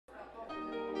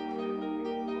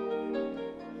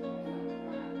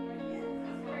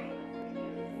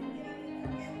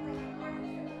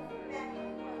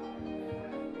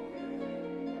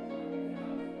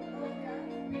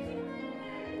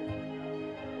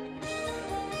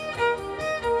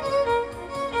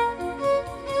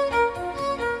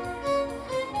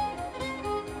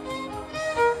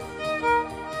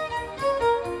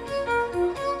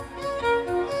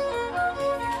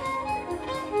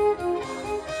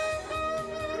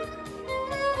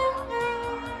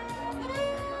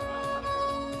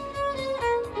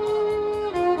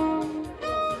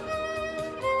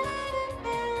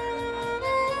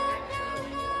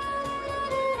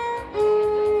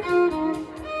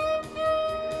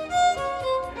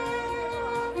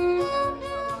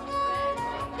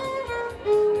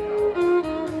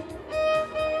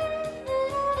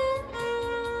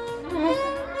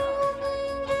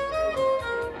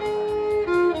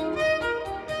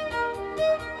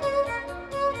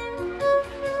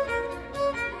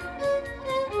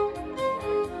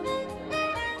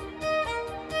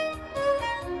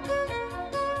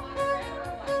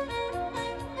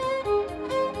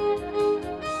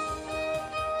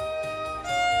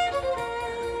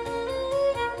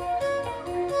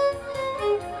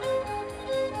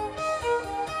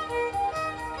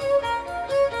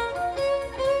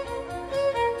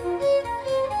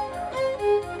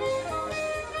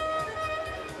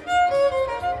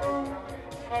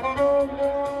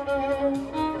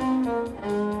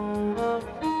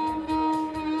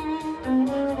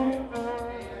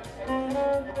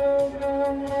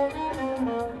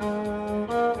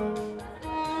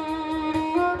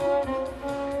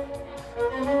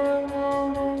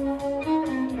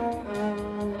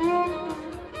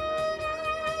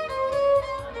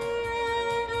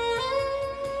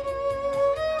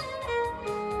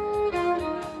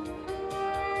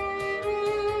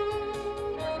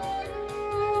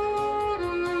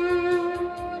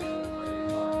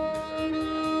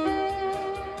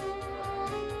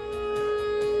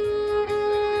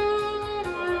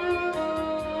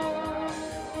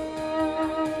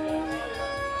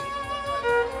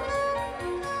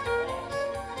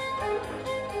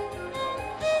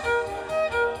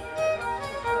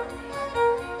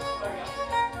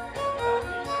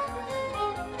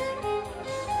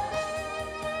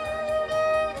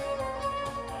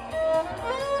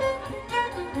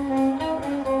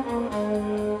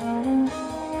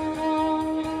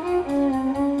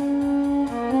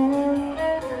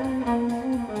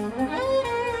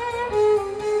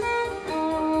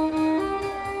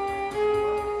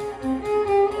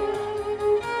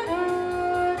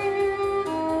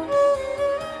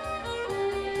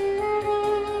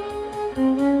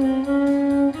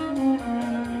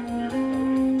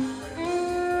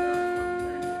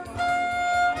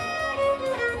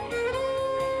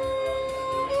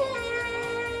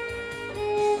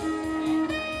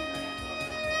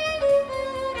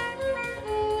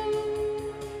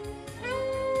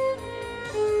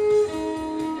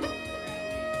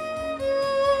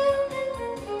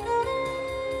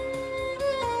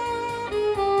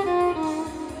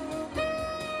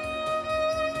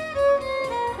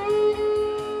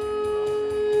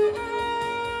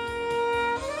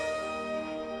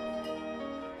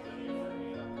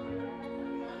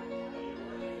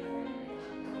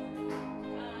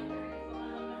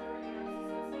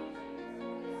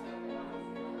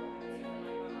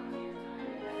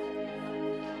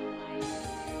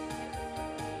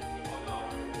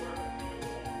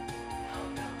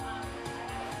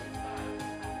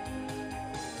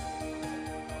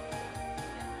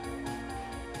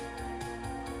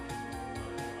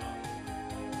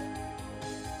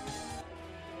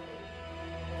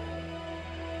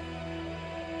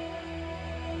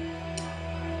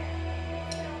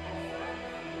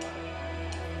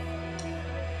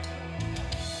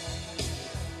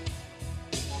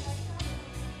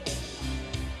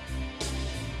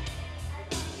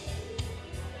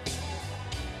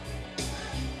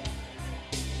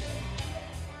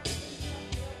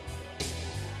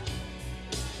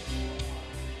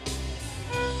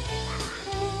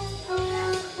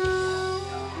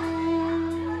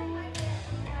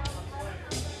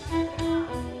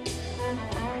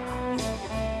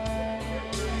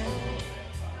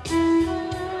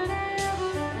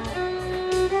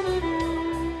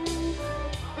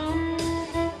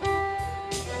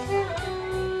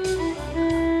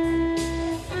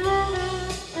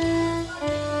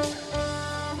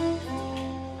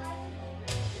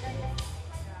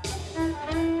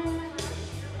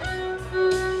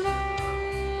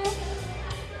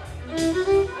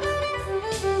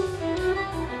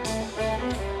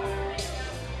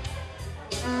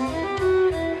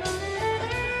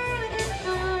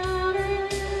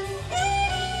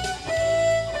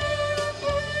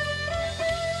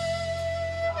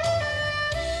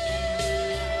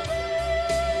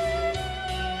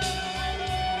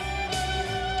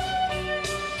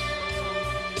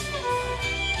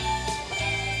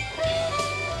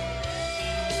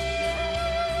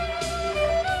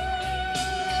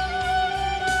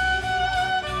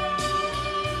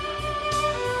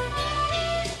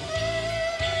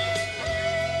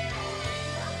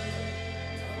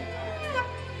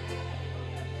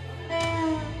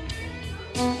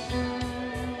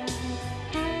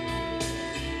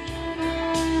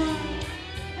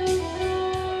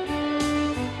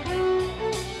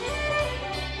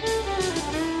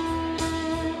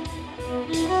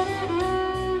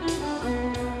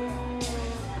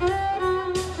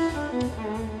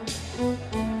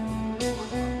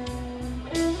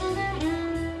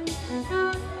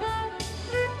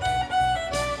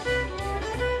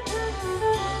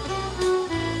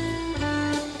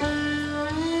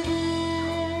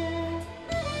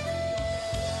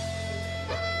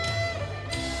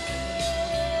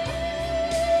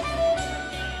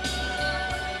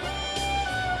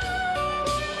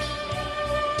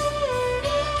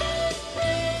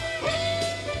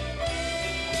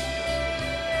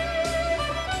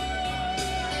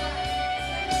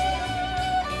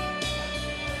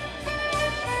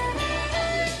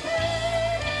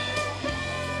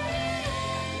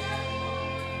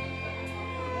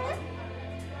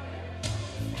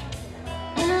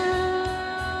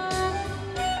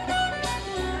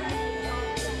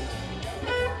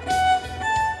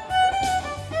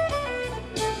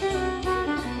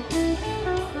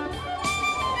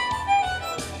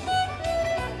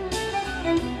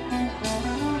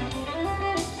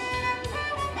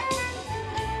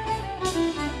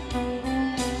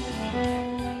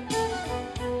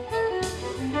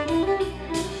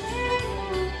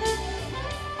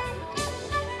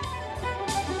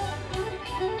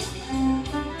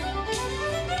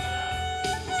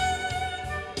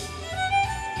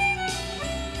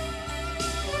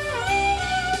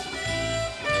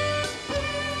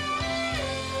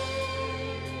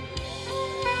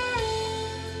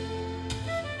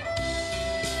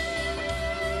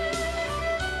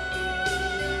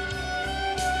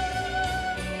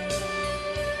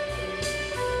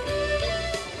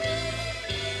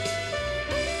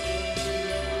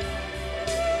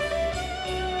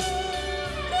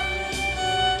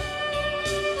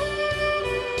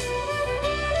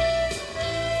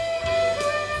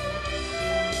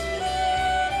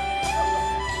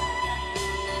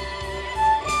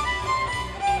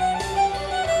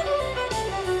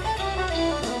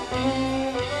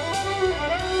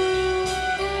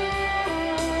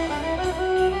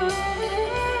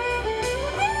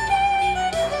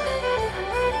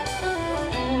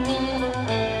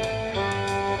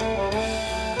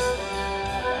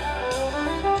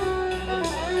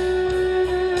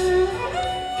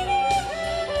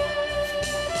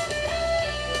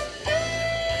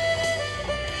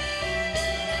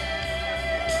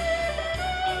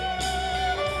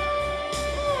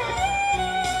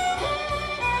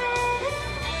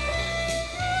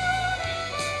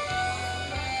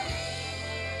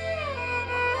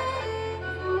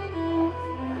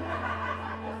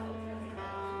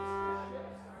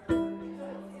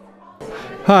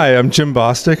Hi, I'm Jim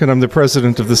Bostic, and I'm the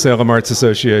president of the Salem Arts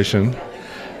Association.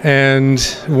 And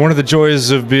one of the joys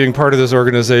of being part of this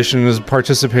organization is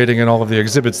participating in all of the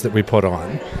exhibits that we put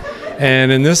on.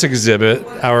 And in this exhibit,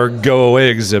 our Go Away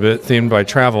exhibit, themed by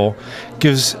travel,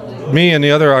 gives me and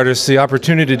the other artists the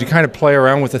opportunity to kind of play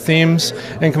around with the themes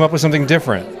and come up with something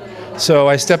different. So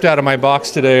I stepped out of my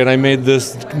box today and I made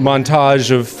this montage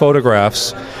of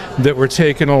photographs that were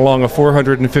taken along a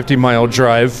 450-mile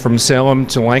drive from Salem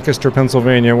to Lancaster,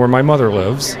 Pennsylvania, where my mother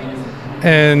lives,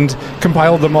 and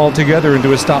compiled them all together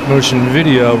into a stop-motion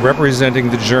video representing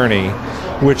the journey,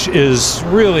 which is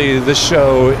really, the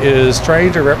show is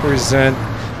trying to represent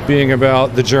being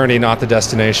about the journey, not the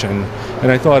destination. And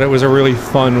I thought it was a really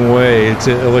fun way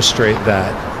to illustrate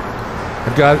that.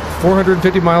 I've got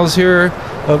 450 miles here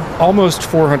of almost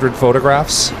 400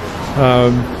 photographs,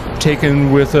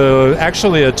 taken with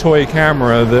actually a toy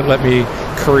camera that let me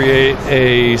create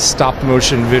a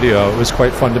stop-motion video. It was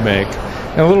quite fun to make,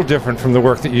 and a little different from the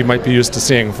work that you might be used to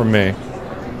seeing from me.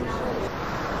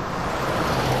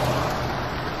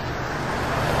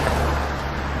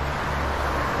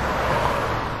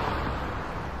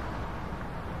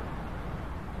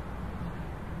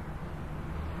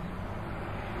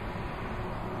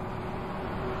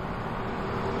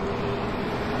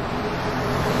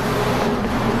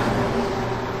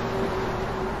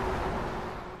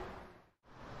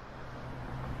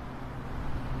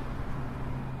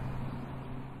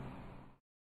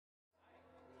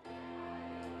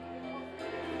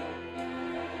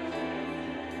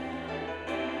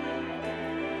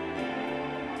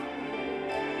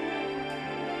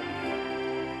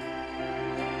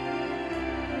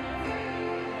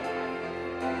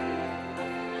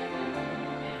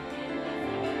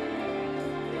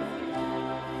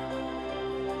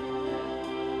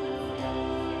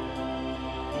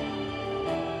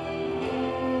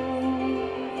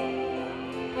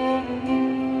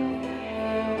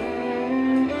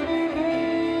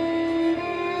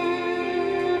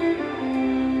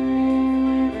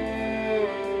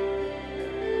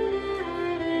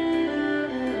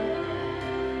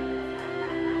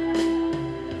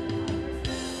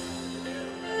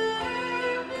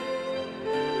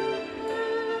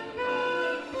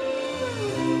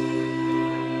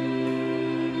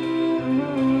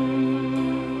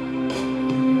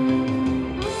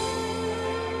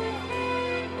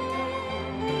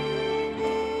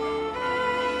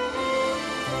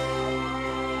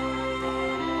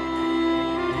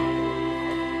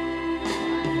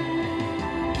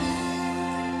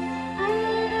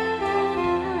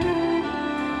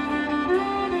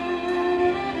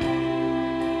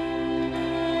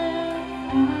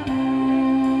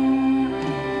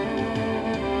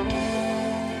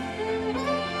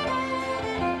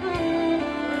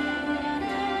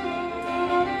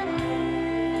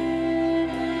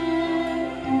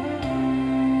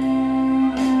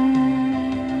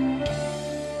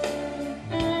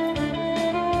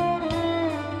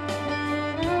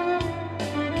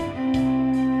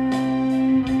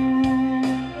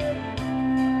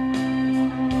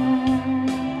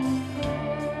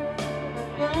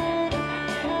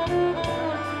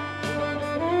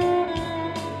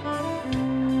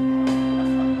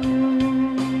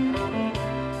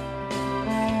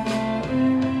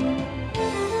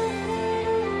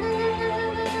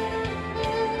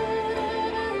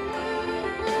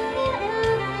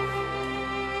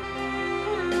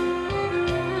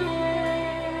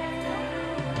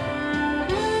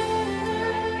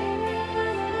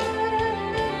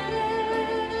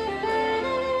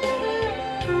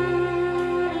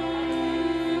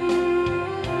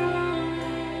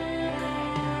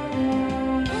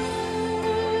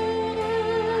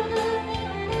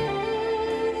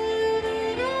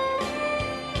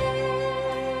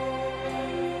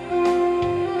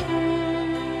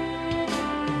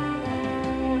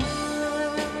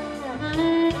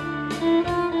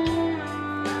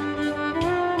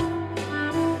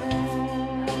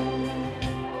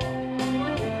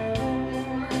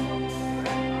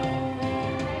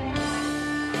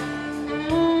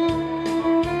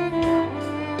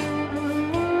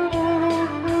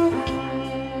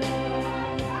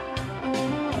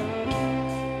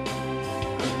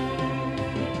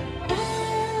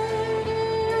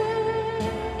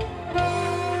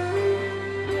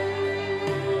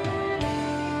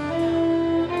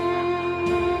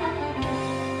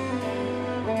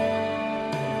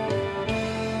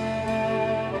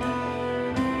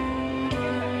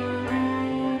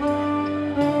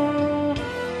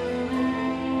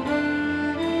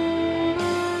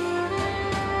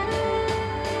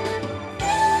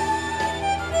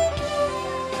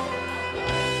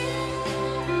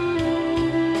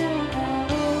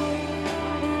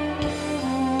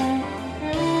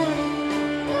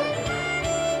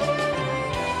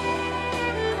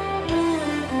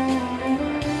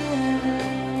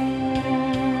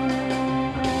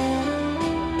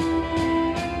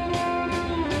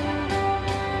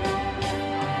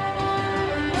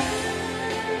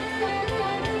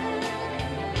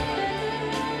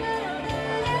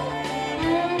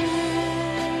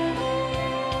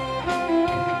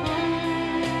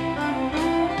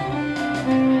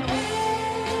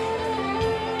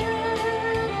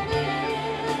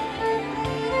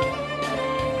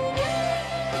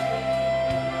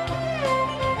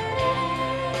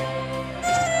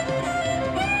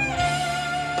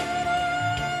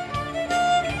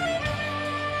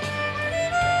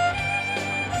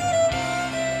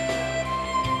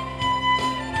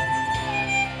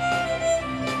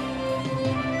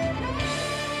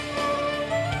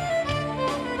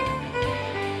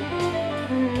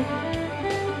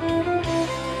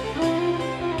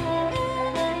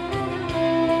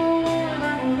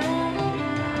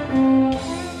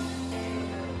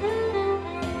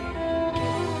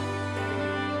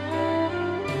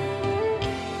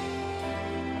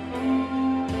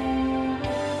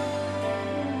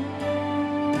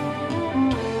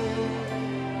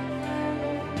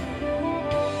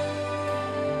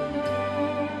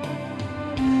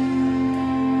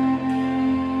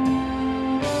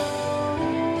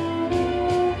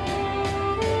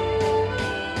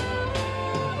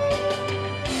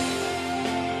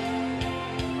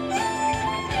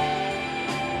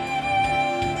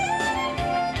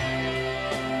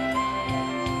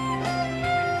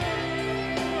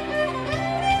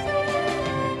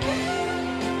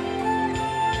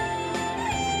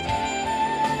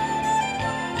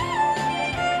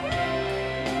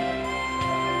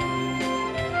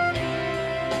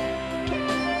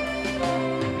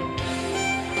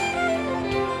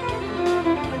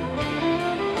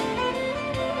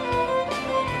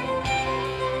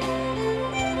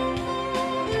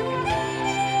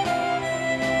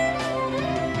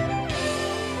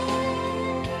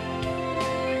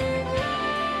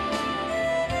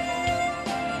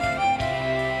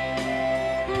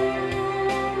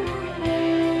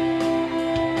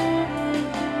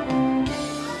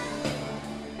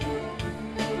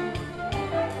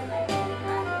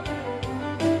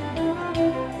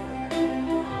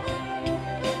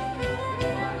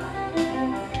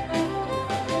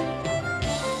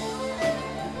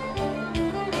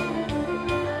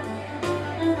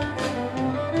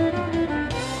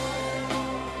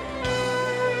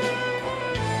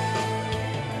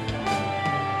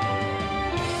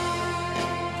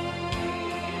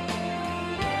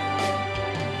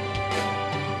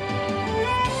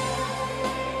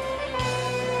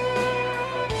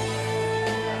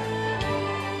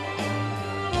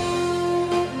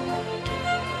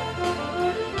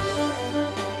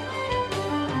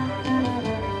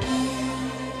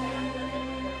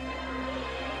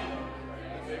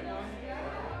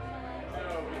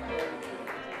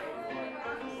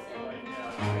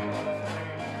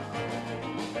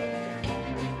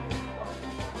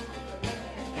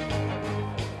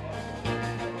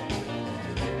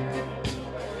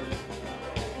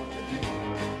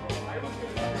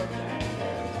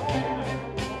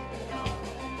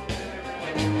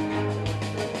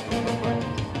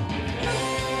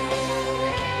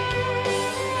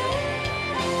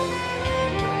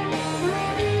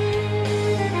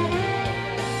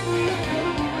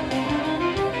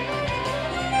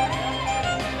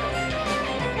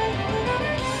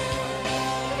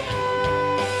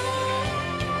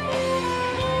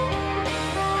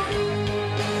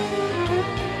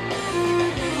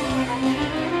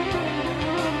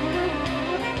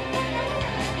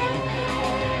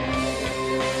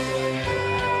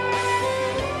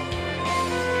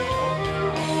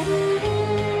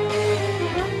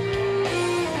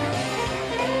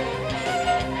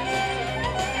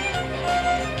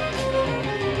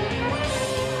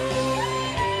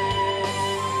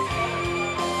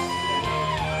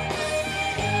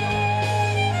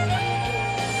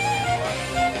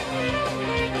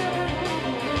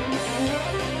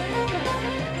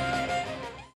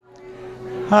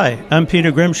 Hi, I'm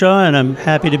Peter Grimshaw, and I'm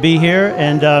happy to be here.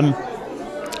 And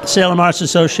Salem Arts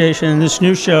Association, and this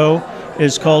new show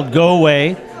is called Go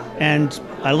Away. And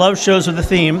I love shows with a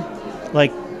theme,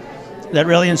 like that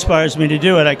really inspires me to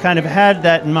do it. I kind of had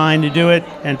that in mind to do it,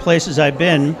 and places I've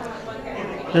been.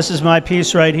 This is my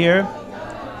piece right here.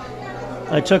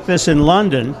 I took this in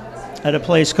London at a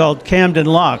place called Camden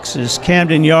Locks. It's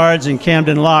Camden Yards and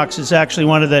Camden Locks. It's actually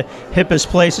one of the hippest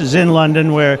places in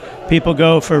London where people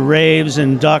go for raves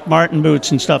and Doc Marten boots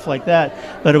and stuff like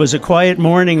that. But it was a quiet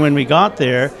morning when we got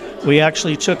there. We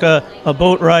actually took a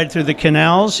boat ride through the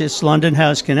canals. London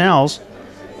has canals.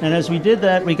 And as we did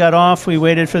that, we got off, we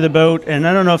waited for the boat, and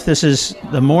I don't know if this is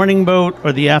the morning boat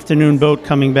or the afternoon boat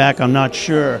coming back, I'm not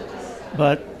sure.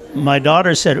 But my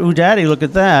daughter said, "Ooh, Daddy, look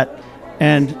at that."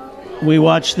 And we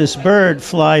watched this bird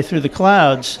fly through the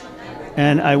clouds,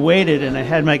 and I waited, and I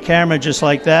had my camera just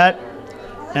like that,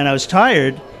 and I was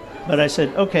tired, but I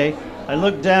said, okay. I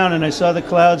looked down, and I saw the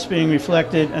clouds being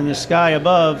reflected and the sky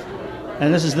above,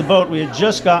 and this is the boat we had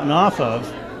just gotten off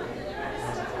of,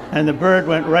 and the bird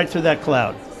went right through that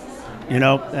cloud,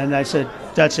 and I said,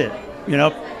 that's it,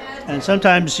 And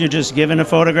sometimes you're just given a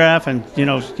photograph, and, you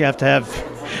have to have...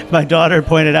 My daughter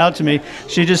pointed out to me,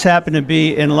 she just happened to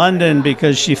be in London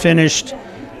because she finished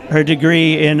her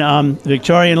degree in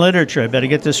Victorian literature. I better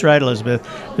get this right, Elizabeth.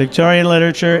 Victorian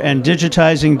literature and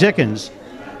digitizing Dickens.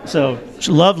 So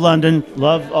she loved London,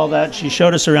 loved all that. She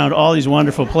showed us around all these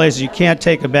wonderful places. You can't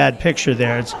take a bad picture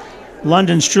there.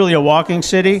 London's truly a walking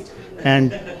city,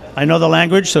 and I know the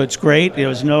language, so it's great. There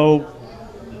was no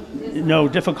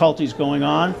difficulties going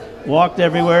on. Walked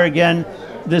everywhere. Again,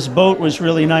 this boat was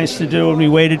really nice to do, and we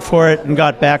waited for it and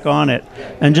got back on it.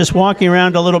 And just walking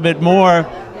around a little bit more,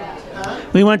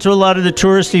 we went to a lot of the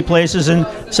touristy places, and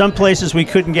some places we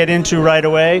couldn't get into right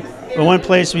away. But one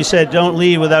place we said, don't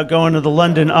leave without going to the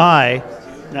London Eye.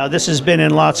 Now, this has been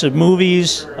in lots of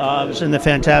movies. It was in the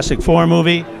Fantastic Four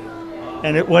movie.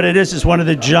 And what it is one of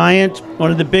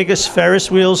the biggest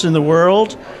Ferris wheels in the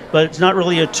world, but it's not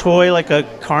really a toy like a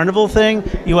carnival thing.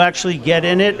 You actually get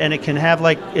in it, and it can have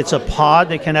it's a pod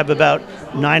that can have about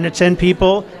 9 to 10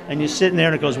 people, and you're sitting there,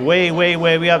 and it goes way, way,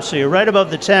 way, way up. So you're right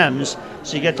above the Thames,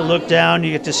 so you get to look down,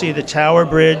 you get to see the Tower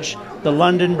Bridge, the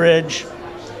London Bridge,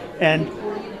 and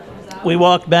we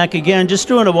walked back again, just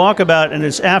doing a walkabout, and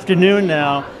it's afternoon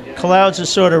now. Clouds are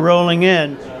sort of rolling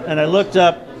in, and I looked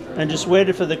up and just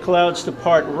waited for the clouds to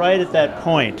part right at that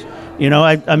point.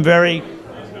 I'm very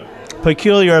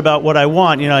peculiar about what I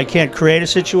want. I can't create a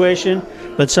situation,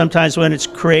 but sometimes when it's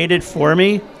created for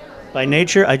me by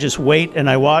nature, I just wait and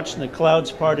I watch, and the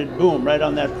clouds parted, boom, right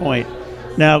on that point.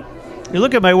 Now, you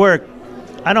look at my work,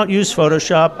 I don't use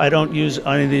Photoshop. I don't use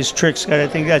any of these tricks. I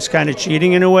think that's kind of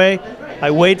cheating in a way. I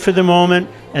wait for the moment,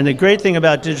 and the great thing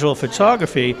about digital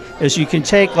photography is you can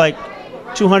take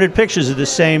 200 pictures of the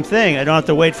same thing. I don't have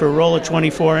to wait for a roll of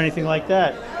 24 or anything like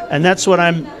that. And that's what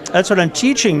I'm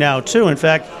teaching now too. In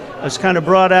fact, I was kind of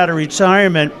brought out of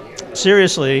retirement,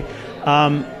 seriously,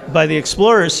 by the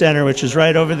Explorers Center, which is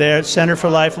right over there, Center for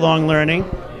Lifelong Learning,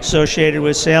 associated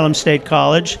with Salem State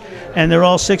College. And they're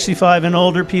all 65 and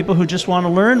older people who just want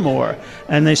to learn more.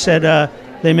 And they said,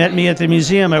 they met me at the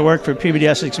museum. I worked for PBD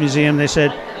Essex Museum. They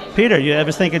said, Peter, you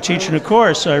ever think of teaching a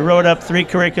course? So I wrote up 3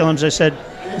 curriculums. I said,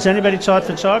 has anybody taught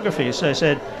photography? So I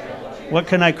said, what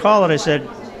can I call it? I said,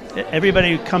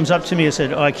 everybody comes up to me and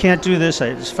said, oh, I can't do this.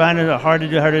 I just find it hard to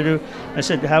do. I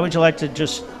said, how would you like to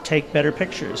just take better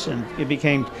pictures? And it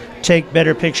became Take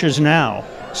Better Pictures Now.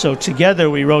 So together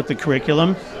we wrote the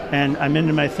curriculum, and I'm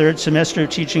into my 3rd semester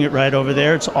teaching it right over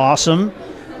there. It's awesome.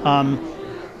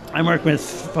 I'm working with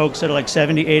folks that are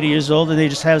 70, 80 years old, and they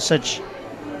just have such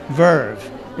verve.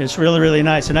 It's really, really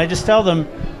nice. And I just tell them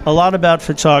a lot about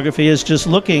photography is just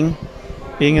looking,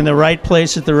 being in the right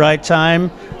place at the right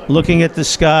time, looking at the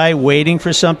sky, waiting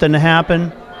for something to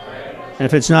happen. And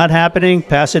if it's not happening,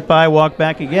 pass it by, walk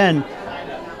back again.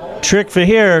 Trick for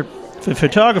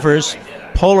photographers,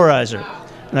 polarizer.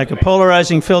 Like a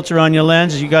polarizing filter on your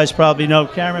lens. As you guys probably know,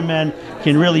 cameramen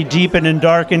can really deepen and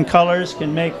darken colors,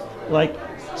 can make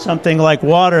something like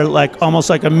water, almost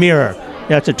like a mirror.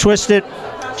 You have to twist it,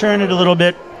 turn it a little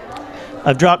bit.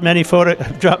 I've dropped many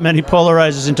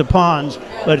polarizers into ponds,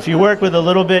 but if you work with a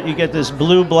little bit, you get this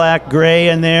blue, black, gray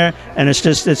in there, and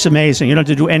it's amazing. You don't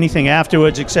have to do anything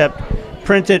afterwards except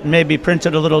print it and maybe print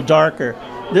it a little darker.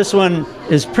 This one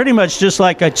is pretty much just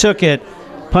like I took it,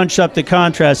 punched up the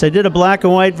contrast. I did a black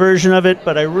and white version of it,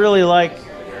 but I really like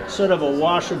sort of a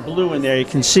wash of blue in there. You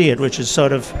can see it, which is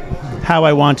sort of how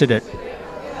I wanted it.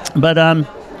 But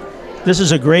this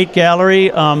is a great gallery,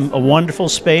 a wonderful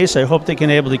space. I hope they can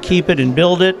be able to keep it and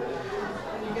build it.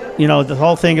 you know, the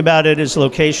whole thing about it is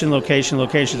location, location,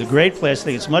 location. It's a great place. I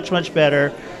think it's much, much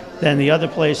better than the other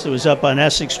place that was up on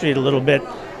Essex Street, a little bit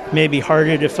maybe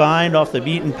harder to find, off the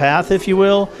beaten path, if you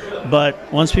will.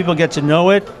 But once people get to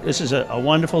know it, this is a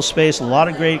wonderful space, a lot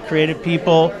of great creative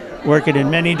people working in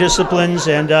many disciplines,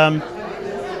 and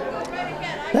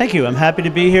thank you. I'm happy to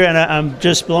be here, and I'm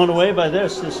just blown away by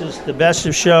this. This is the best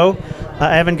of show.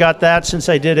 I haven't got that since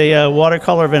I did a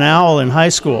watercolor of an owl in high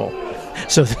school.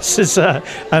 So this is,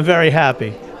 I'm very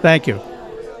happy. Thank you.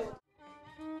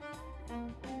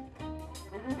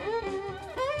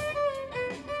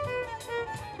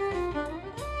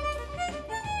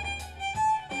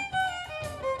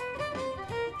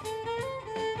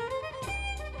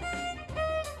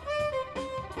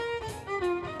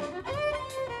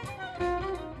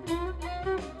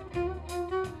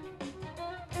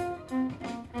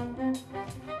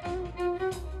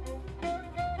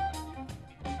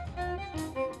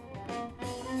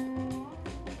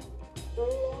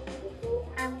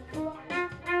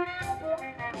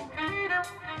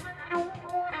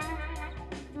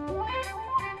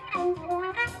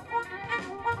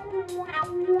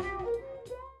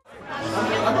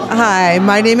 Hi,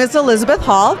 my name is Elizabeth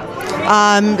Hall.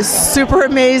 Super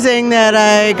amazing that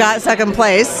I got second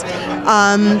place.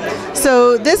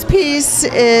 So this piece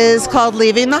is called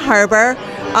Leaving the Harbor.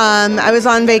 I was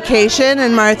on vacation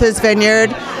in Martha's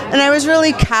Vineyard, and I was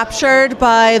really captured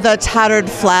by the tattered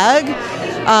flag.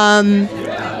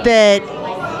 That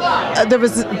there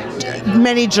was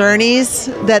many journeys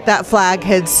that flag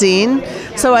had seen.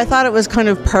 So I thought it was kind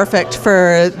of perfect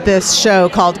for this show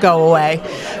called Go Away.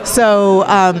 So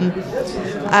I'm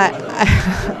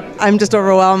just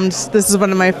overwhelmed. This is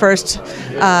one of my first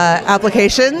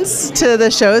applications to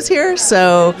the shows here,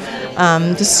 so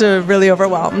just really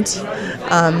overwhelmed.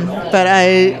 But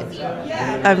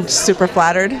I'm super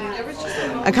flattered.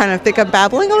 I kind of think I'm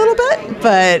babbling a little bit,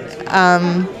 but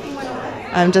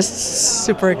I'm just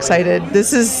super excited.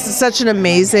 This is such an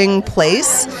amazing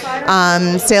place.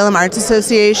 Salem Arts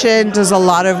Association does a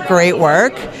lot of great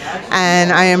work,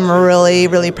 and I am really,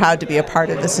 really proud to be a part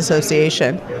of this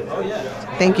association.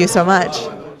 Thank you so much.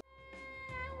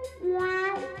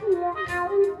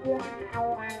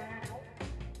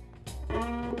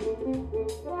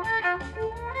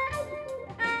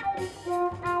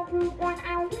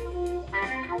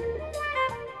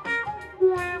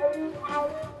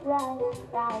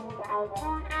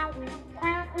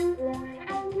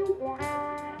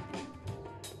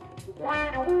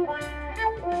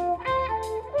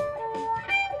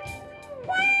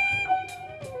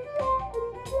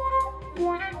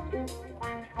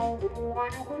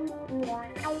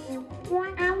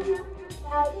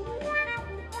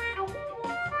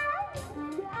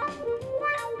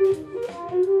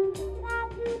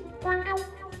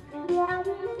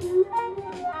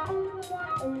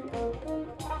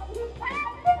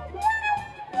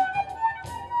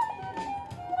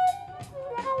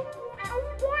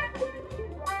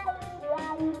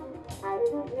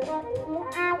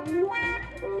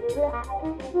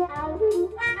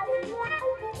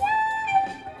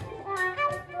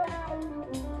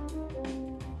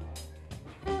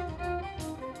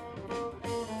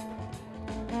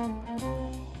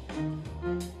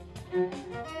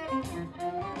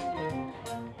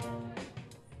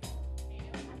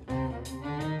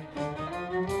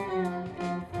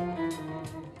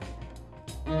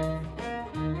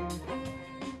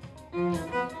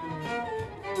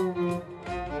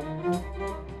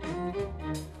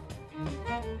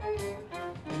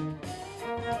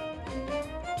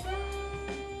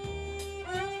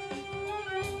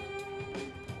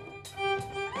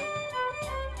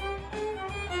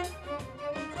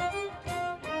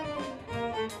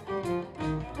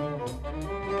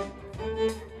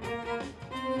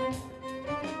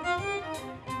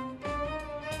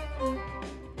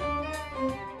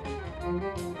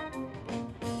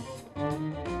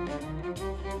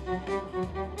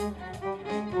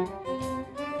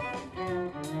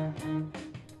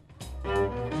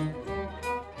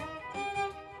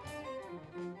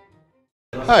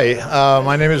 Hi,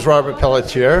 my name is Robert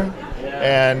Pelletier,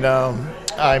 and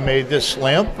I made this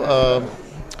lamp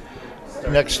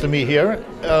next to me here.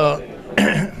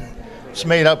 It's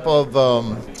made up of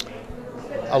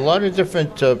a lot of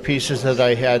different pieces that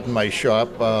I had in my shop,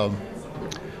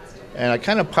 and I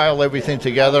kind of pile everything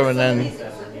together, and then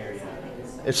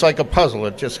it's like a puzzle.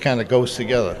 It just kind of goes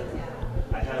together.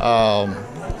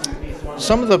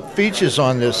 Some of the features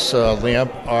on this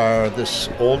lamp are this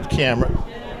old camera.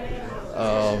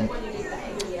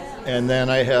 And then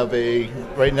I have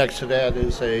right next to that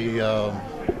is a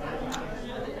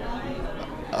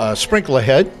sprinkler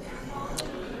head.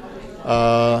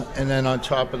 And then on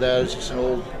top of that is just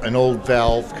an old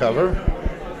valve cover,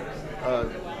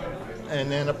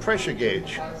 and then a pressure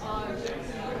gauge.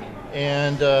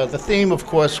 And the theme, of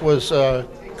course, was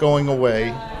going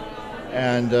away.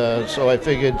 And so I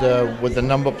figured with the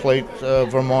number plate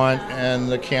Vermont and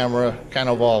the camera kind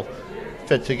of all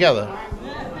fit together.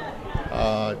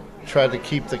 Tried to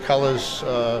keep the colors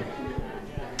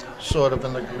sort of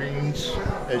in the greens,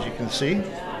 as you can see.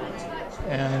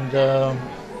 And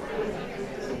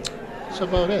that's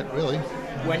about it, really.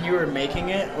 When you were making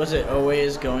it, was it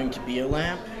always going to be a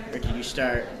lamp, or did you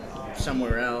start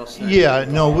somewhere else? Yeah,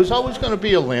 no, it was always going to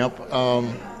be a lamp.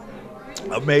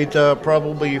 I've made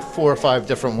probably 4 or 5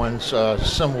 different ones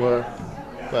similar,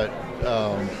 but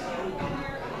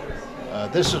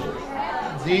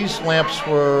these lamps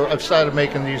were, I've started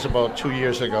making these about 2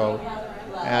 years ago,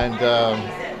 and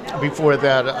before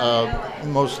that,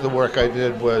 most of the work I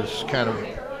did was kind of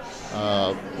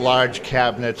large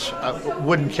cabinets,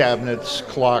 wooden cabinets,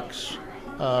 clocks,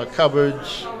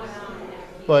 cupboards,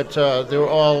 but they were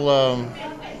all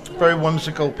very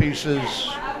whimsical pieces,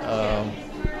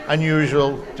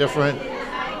 unusual, different,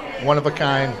 one of a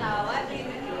kind.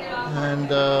 And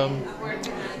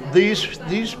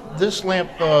this lamp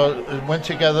went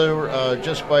together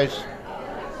just by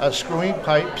screwing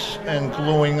pipes and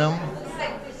gluing them,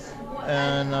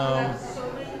 and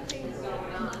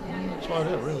that's about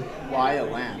it, really. Why a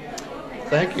lamp?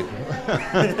 Thank you.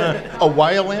 A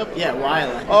wire lamp? Yeah, why a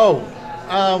lamp? Oh,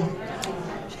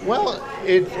 well,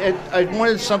 I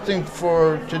wanted something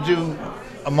to do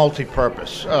a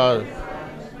multi-purpose.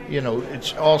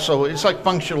 It's like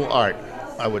functional art,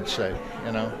 I would say.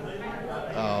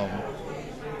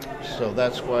 So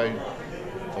that's why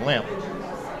the lamp.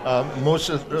 A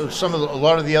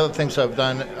lot of the other things I've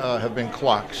done have been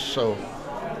clocks, so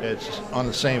it's on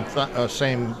the same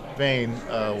vein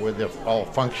where they're all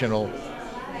functional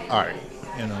art.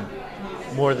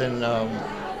 More than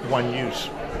one use.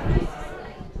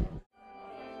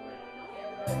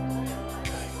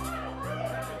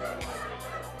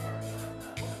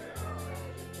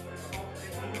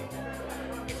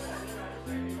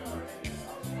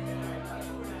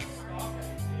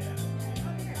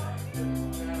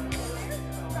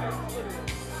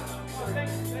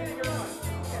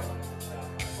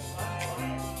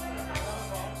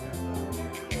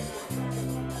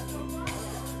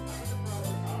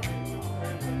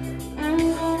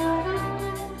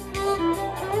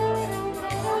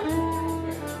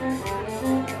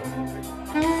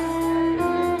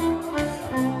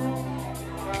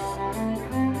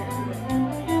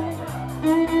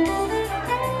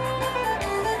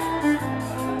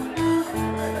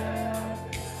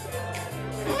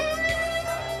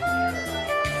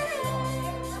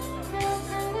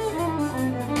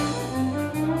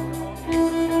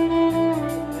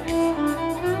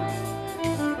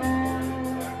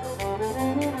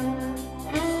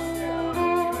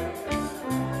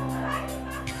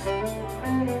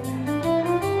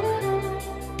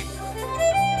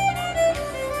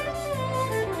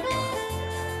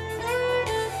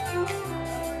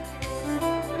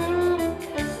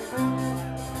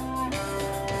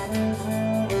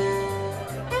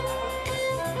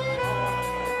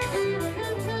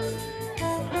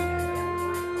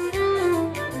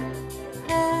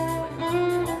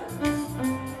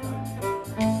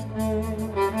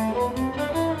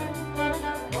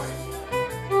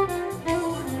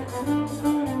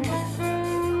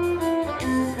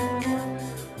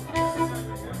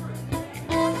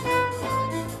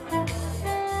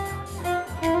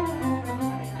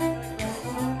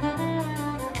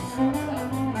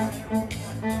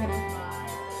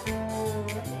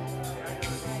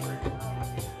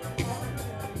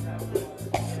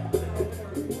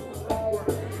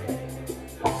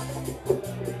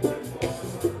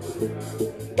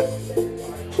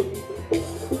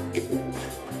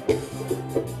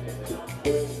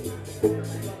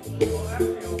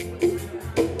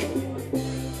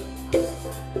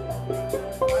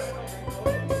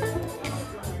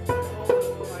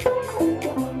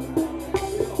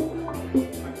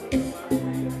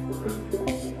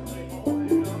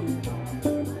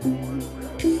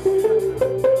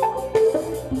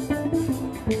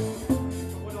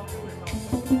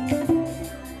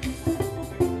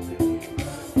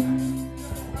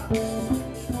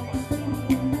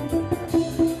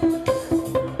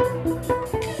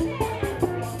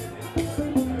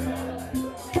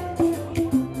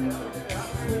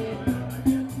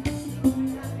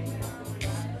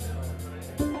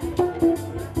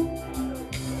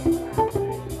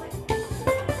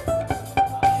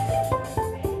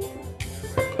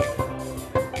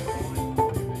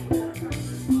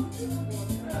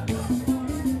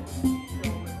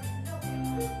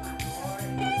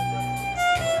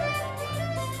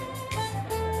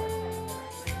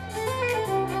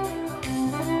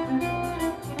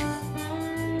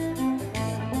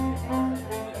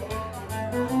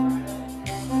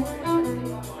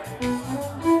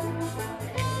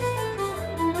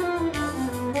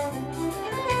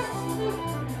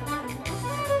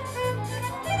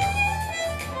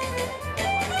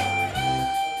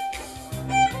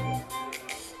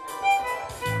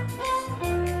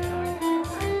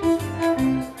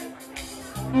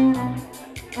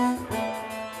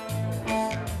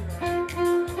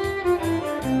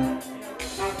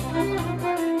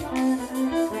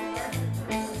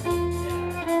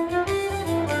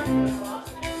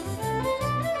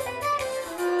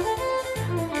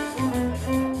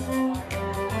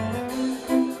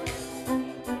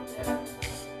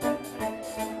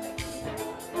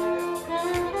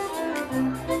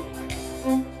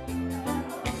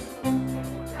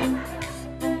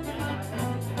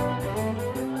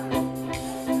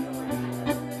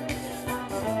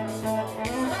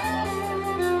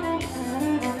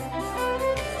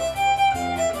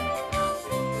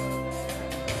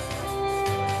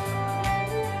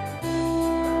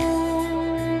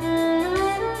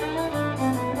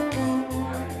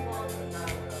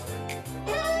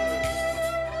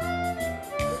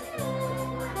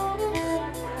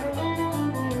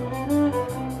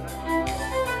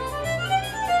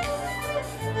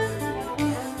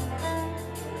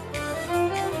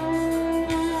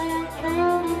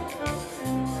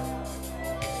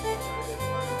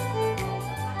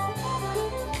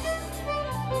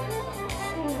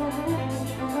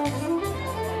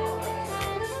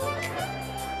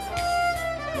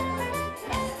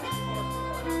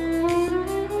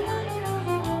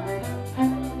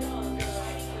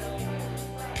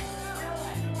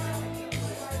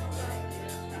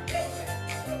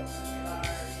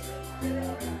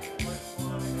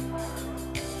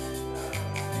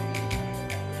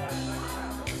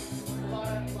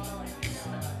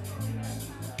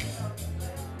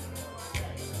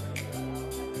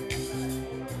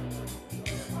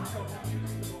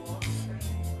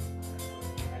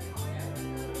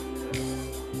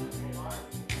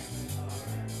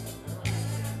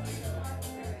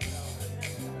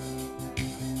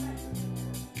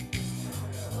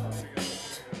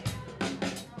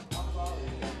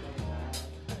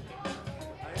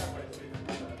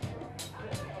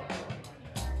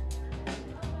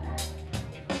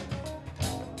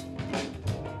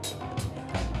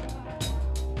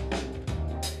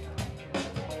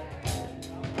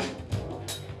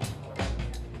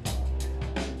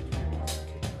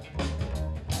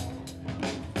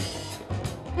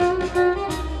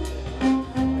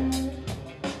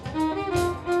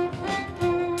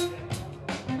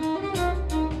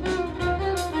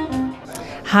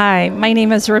 Hi, my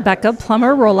name is Rebecca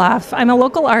Plummer-Roloff. I'm a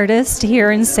local artist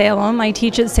here in Salem. I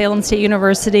teach at Salem State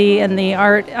University in the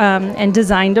Art and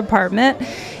Design Department,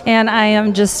 and I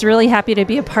am just really happy to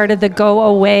be a part of the Go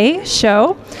Away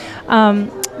show.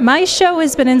 My show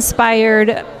has been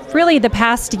inspired really the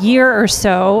past year or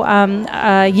so.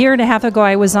 A year and a half ago,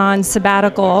 I was on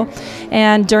sabbatical,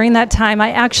 and during that time,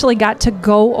 I actually got to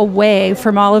go away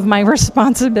from all of my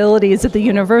responsibilities at the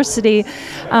university.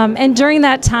 And during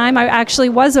that time, I actually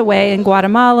was away in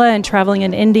Guatemala and traveling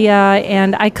in India,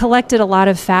 and I collected a lot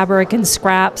of fabric and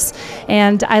scraps,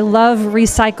 and I love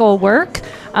recycle work.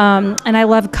 And I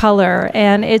love color.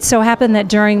 And it so happened that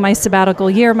during my sabbatical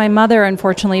year, my mother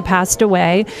unfortunately passed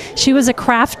away. She was a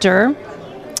crafter.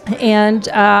 And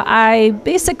I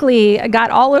basically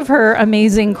got all of her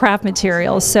amazing craft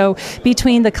materials. So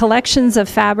between the collections of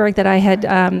fabric that I had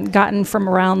gotten from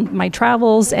around my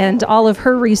travels and all of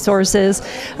her resources,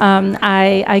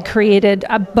 I created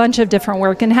a bunch of different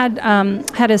work and had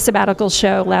a sabbatical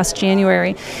show last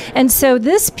January. And so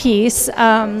this piece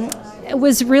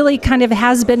was really kind of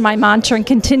has been my mantra and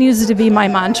continues to be my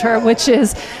mantra, which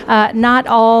is not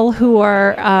all who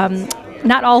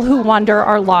wander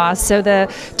are lost. So the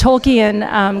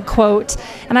Tolkien quote,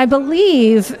 and I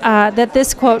believe that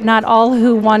this quote, not all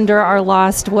who wander are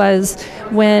lost, was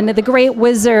when the great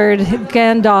wizard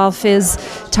Gandalf is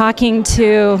talking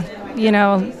to,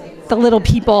 the little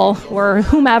people or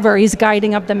whomever he's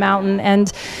guiding up the mountain. And,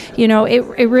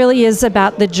 it really is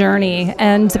about the journey.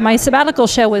 And my sabbatical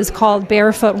show was called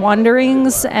Barefoot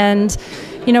Wanderings. And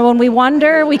when we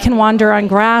wander, we can wander on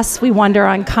grass, we wander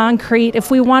on concrete.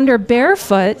 If we wander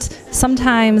barefoot,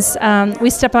 sometimes we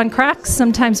step on cracks,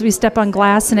 sometimes we step on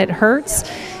glass and it hurts.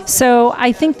 So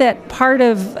I think that part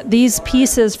of these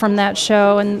pieces from that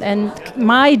show and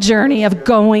my journey of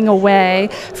going away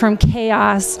from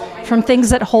chaos, from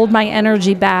things that hold my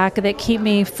energy back, that keep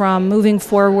me from moving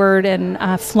forward and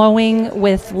flowing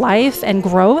with life and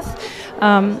growth,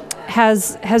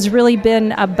 has really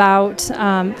been about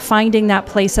finding that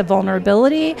place of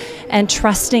vulnerability and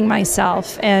trusting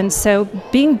myself. And so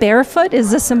being barefoot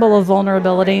is a symbol of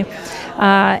vulnerability.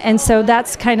 And so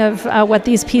that's kind of what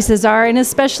these pieces are. And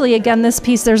especially, again, this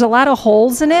piece, there's a lot of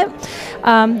holes in it.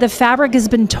 The fabric has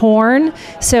been torn,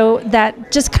 so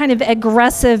that just kind of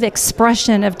aggressive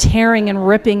expression of tearing and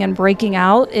ripping and breaking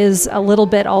out is a little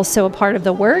bit also a part of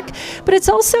the work. But it's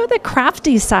also the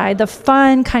crafty side, the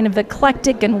fun, kind of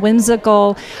eclectic and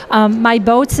whimsical. My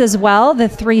boats as well, the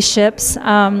 3 ships,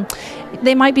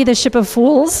 they might be the ship of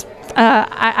fools.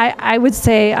 I would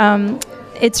say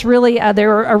it's really, they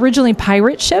were originally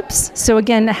pirate ships. So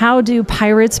again, how do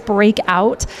pirates break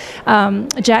out?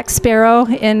 Jack Sparrow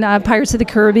in Pirates of the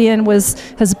Caribbean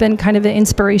has been kind of an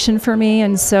inspiration for me.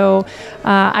 And so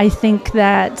I think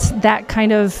that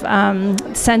kind of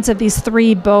sense of these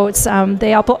 3 boats,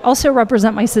 they also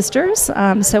represent my sisters.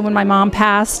 So when my mom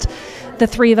passed, the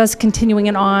 3 of us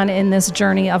continuing on in this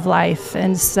journey of life.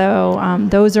 And so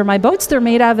those are my boats. They're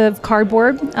made out of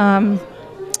cardboard.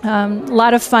 A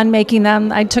lot of fun making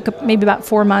them. I took maybe about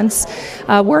 4 months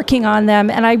working on them,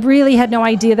 and I really had no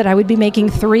idea that I would be making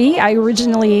 3. I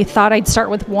originally thought I'd start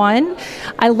with 1.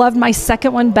 I loved my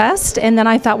second one best, and then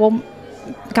I thought, well,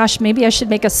 gosh, maybe I should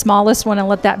make a smallest one and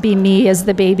let that be me as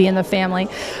the baby in the family.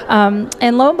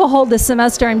 And lo and behold, this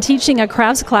semester I'm teaching a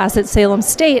crafts class at Salem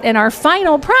State, and our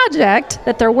final project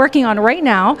that they're working on right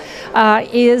now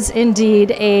is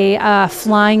indeed a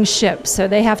flying ship. So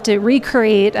they have to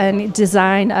recreate and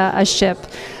design a ship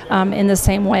in the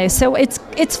same way. So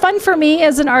it's fun for me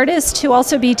as an artist to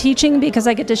also be teaching, because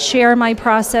I get to share my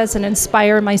process and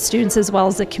inspire my students as well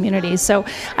as the community. So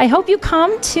I hope you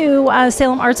come to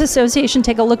Salem Arts Association,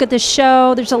 take a look at the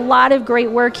show. There's a lot of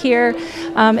great work here.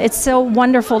 It's so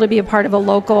wonderful to be a part of a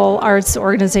local arts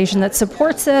organization that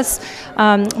supports this.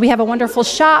 We have a wonderful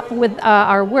shop with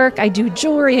our work. I do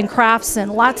jewelry and crafts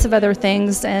and lots of other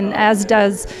things, and as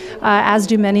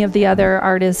do many of the other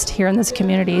artists here in this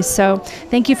community. So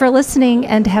thank you for listening,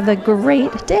 and have a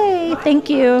great day. Thank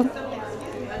you.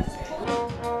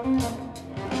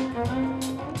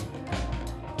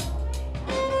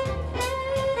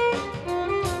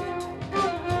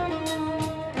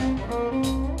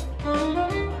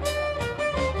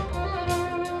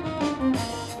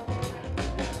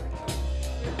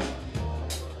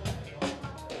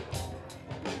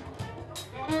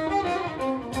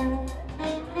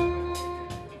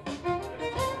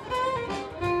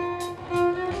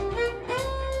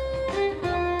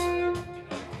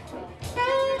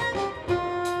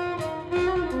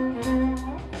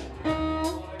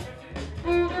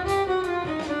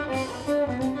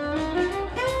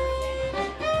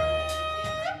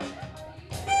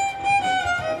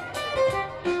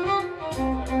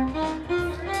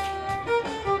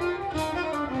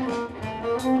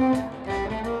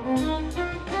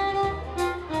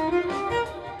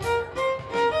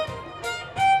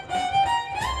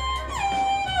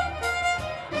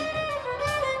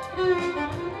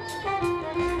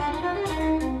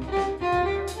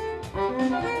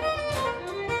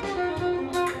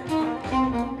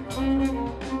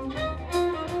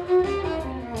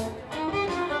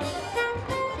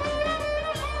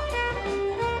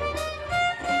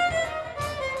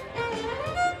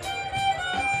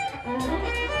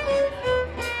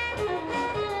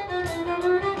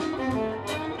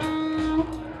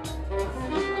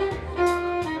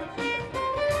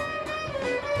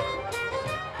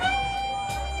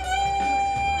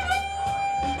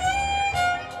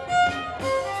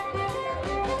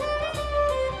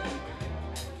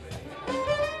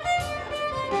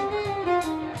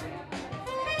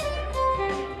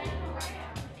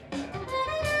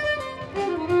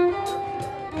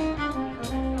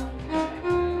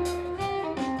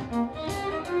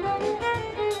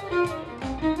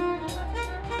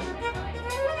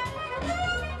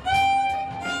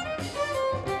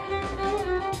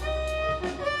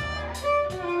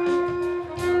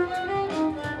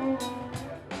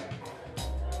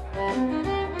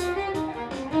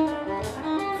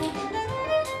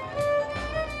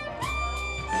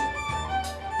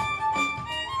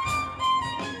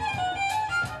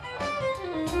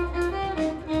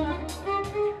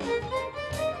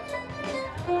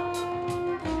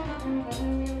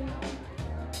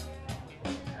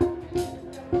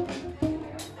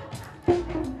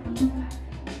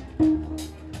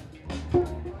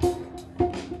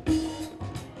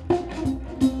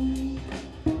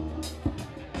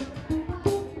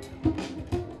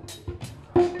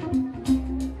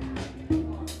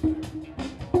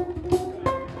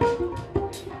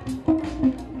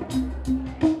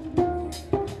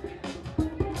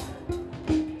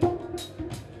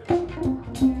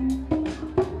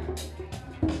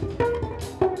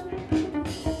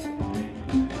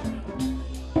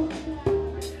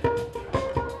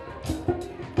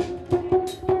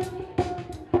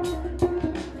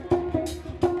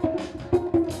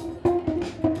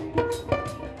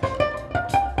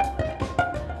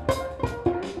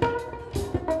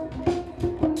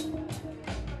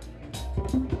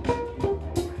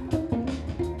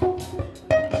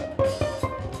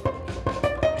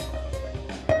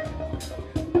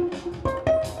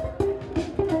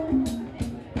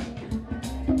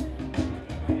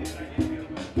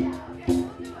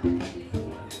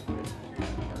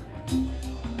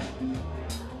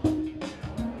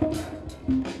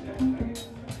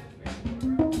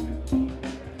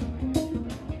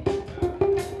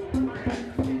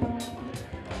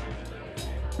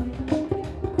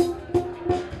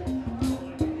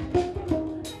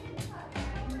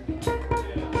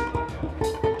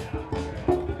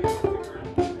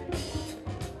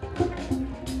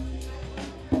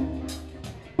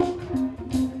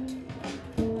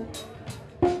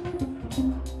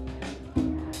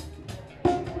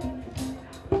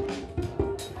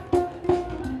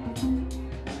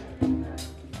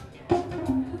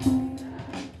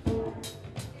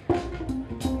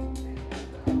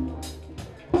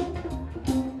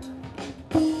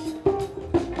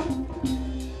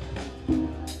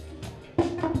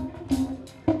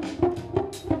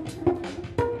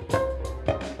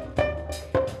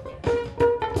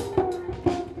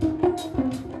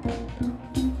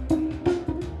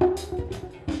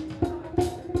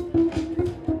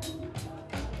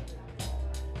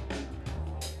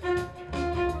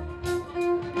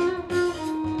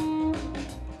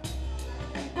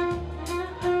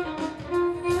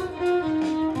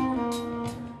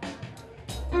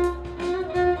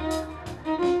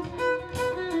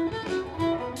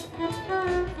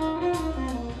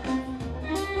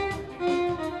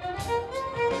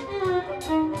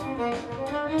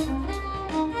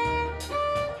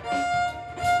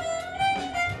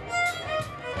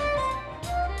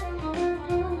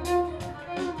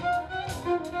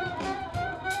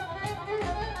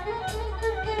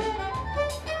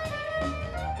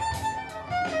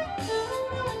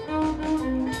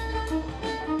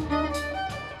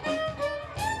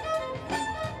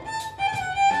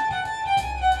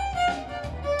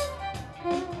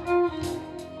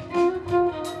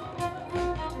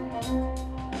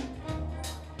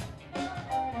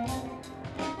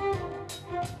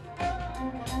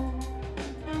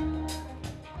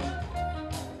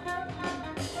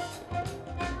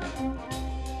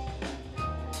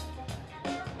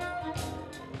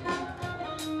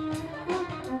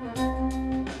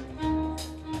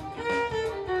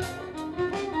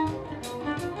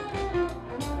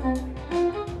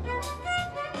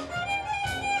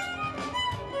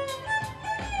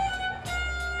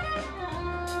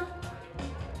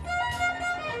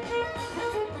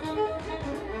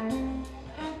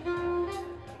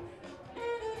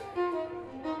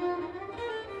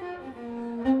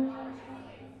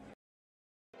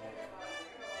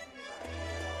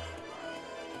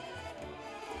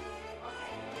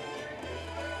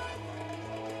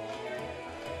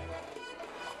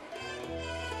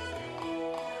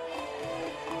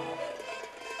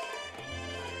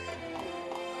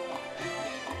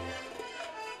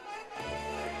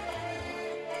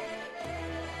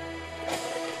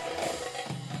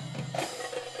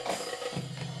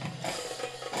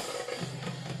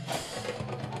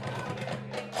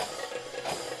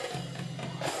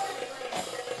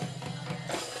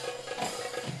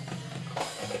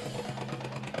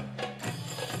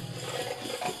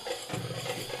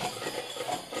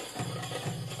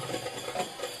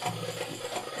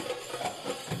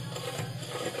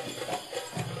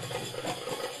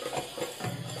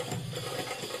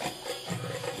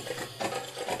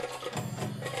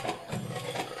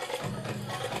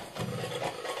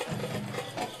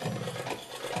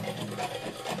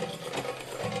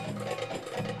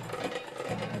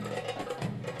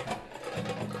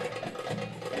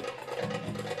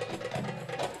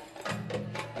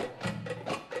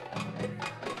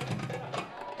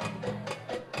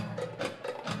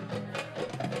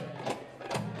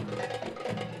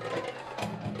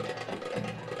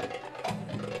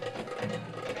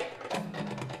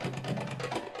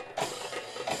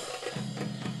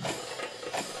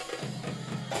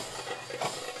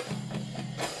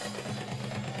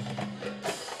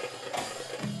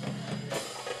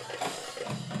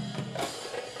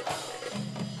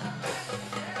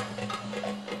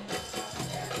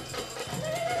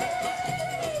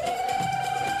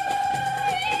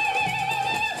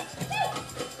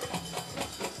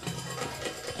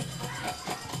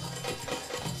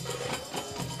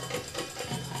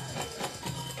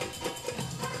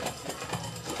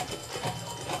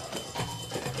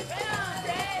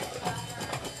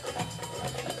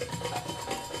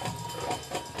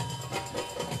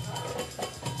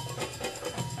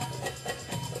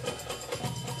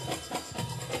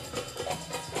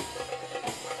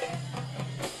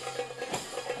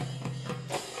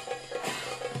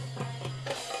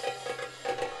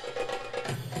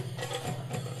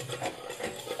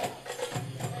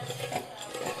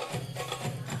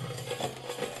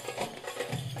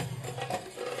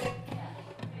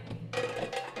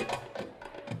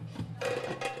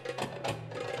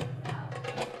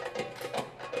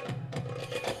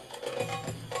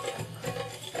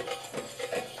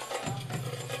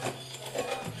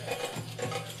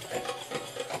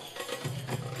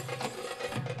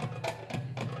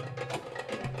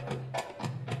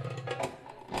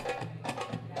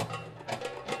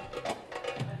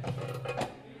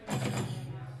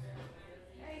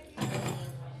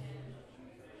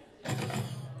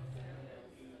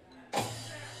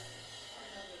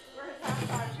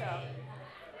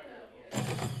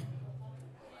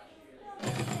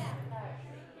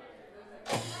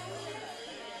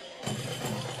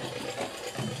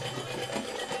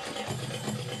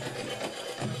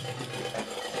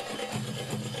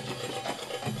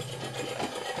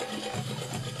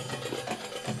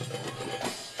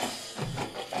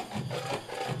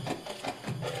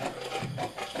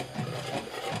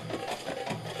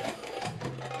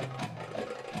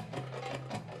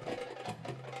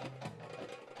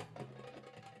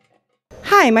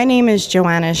 Hi, my name is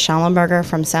Joanna Schallenberger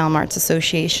from Salem Arts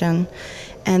Association,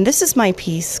 and this is my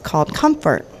piece called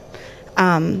Comfort.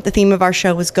 The theme of our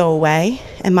show was Go Away,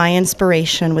 and my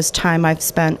inspiration was time I've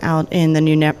spent out in the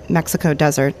New Mexico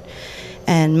desert.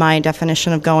 And my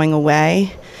definition of going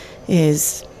away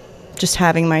is just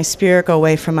having my spirit go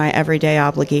away from my everyday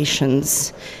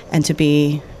obligations and to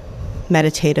be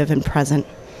meditative and present.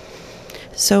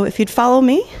 So if you'd follow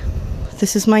me,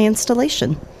 this is my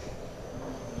installation.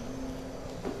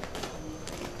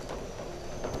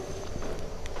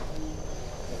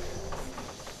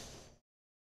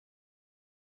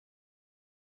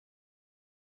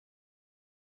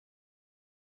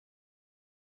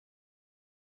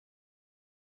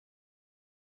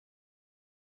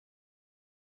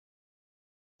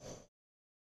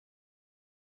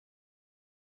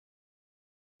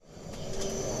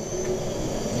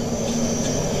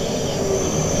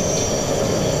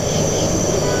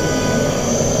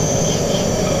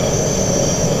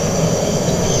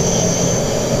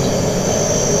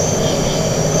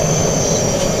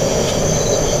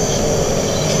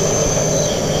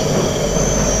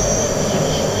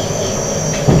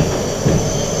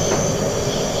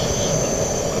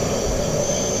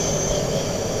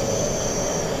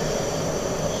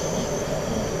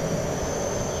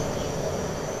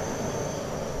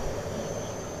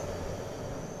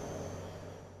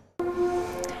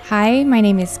 Hi, my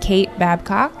name is Kate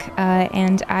Babcock,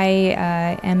 and I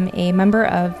am a member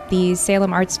of the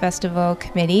Salem Arts Festival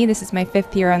Committee. This is my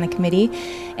 5th year on the committee,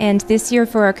 and this year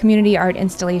for our community art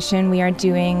installation, we are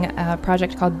doing a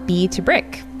project called Bee to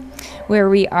Brick, where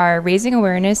we are raising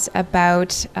awareness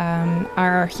about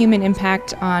our human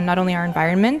impact on not only our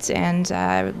environment and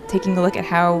taking a look at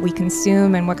how we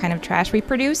consume and what kind of trash we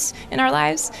produce in our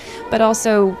lives, but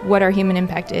also what our human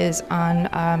impact is on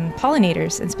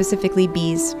pollinators and specifically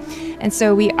bees. And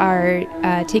so we are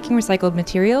taking recycled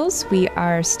materials, we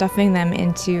are stuffing them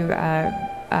into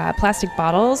plastic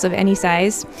bottles of any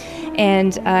size,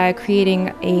 and creating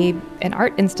an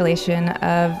art installation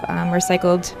of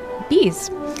recycled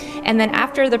bees. And then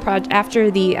after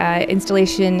the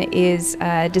installation is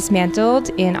dismantled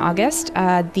in August,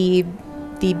 the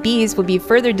bees will be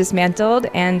further dismantled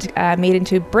and made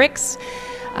into bricks,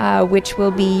 which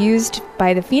will be used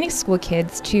by the Phoenix School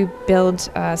kids to build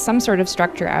some sort of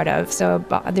structure out of. So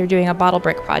they're doing a bottle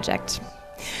brick project.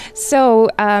 So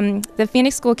the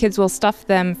Phoenix School kids will stuff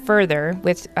them further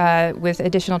with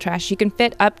additional trash. You can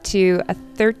fit up to a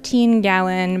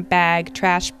 13-gallon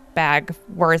trash bag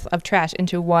worth of trash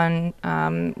into one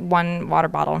water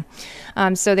bottle.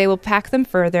 So they will pack them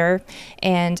further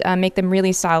and make them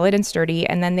really solid and sturdy,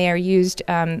 and then they are used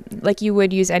like you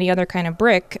would use any other kind of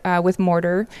brick with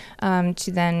mortar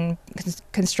to then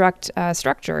construct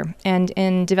structure. And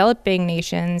in developing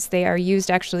nations, they are used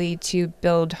actually to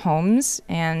build homes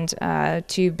and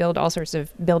to build all sorts of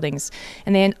buildings.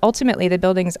 And then ultimately the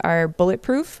buildings are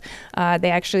bulletproof. They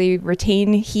actually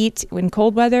retain heat in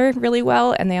cold weather really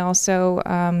well, and they also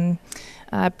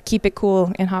keep it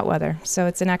cool in hot weather. So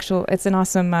it's an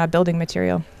awesome building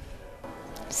material.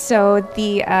 So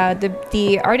the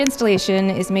art installation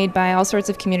is made by all sorts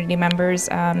of community members.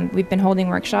 We've been holding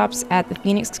workshops at the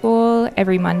Phoenix School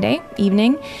every Monday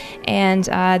evening, and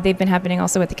they've been happening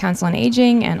also at the Council on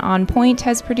Aging, and On Point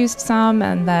has produced some,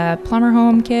 and the Plumber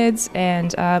Home kids,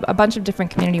 and a bunch of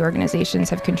different community organizations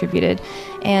have contributed.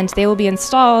 And they will be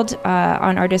installed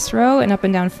on Artists Row and up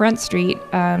and down Front Street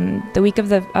the week of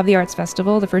the Arts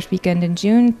Festival, the first weekend in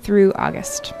June through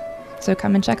August. So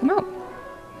come and check them out.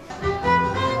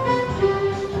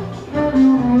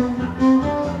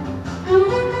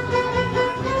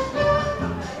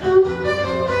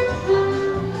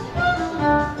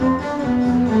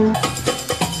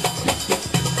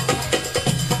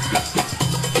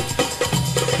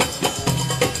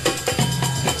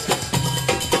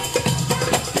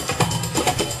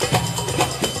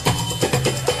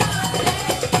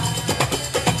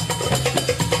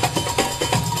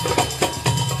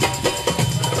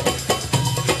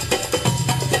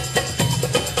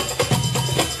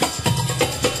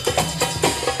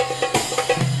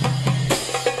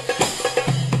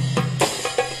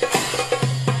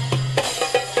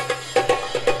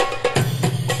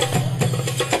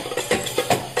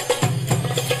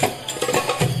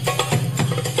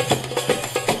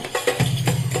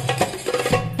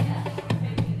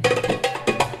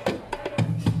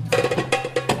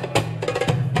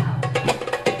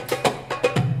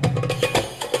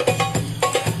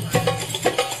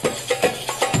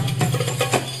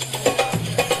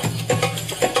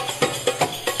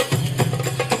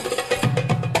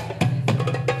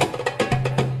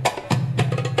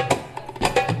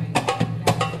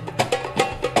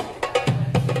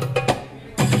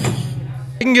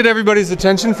 I can get everybody's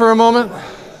attention for a moment.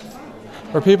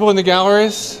 Or people in the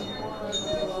galleries.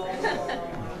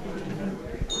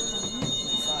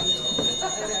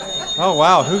 Oh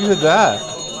wow, who did that?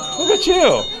 Look at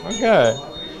you. Okay.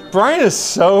 Brian is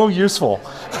so useful.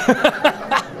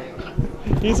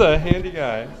 He's a handy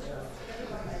guy.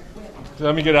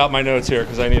 Let me get out my notes here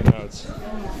because I need notes.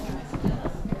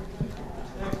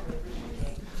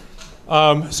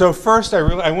 So first,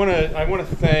 I want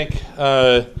to thank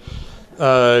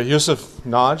Yusuf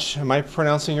Naj. Am I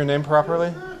pronouncing your name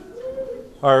properly?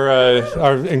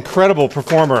 Our incredible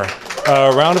performer.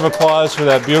 Round of applause for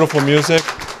that beautiful music.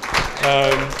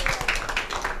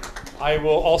 I will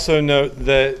also note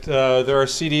that there are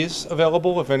CDs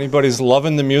available. If anybody's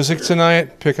loving the music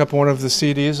tonight, pick up one of the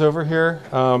CDs over here.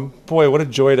 Boy, what a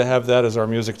joy to have that as our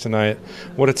music tonight.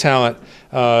 What a talent.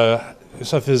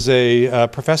 Yusuf is a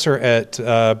professor at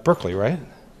Berkeley, right?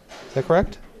 Is that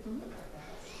correct?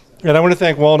 And I want to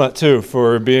thank Walnut, too,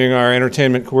 for being our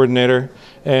entertainment coordinator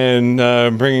and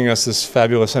bringing us this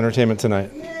fabulous entertainment tonight.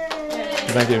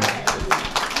 Thank you.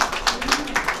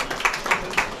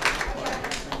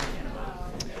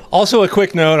 Also, a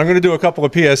quick note, I'm going to do a couple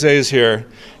of PSAs here.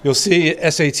 You'll see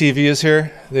SATV is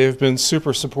here. They've been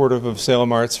super supportive of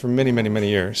Salem Arts for many, many, many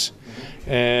years.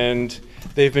 And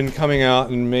they've been coming out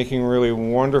and making really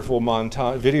wonderful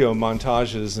video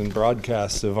montages and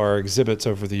broadcasts of our exhibits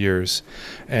over the years.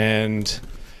 And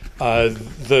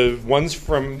the ones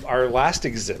from our last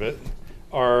exhibit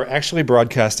are actually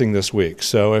broadcasting this week.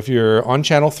 So if you're on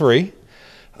Channel 3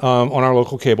 on our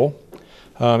local cable,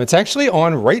 it's actually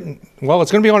on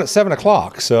it's going to be on at 7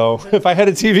 o'clock. So if I had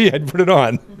a TV, I'd put it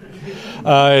on.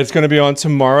 It's going to be on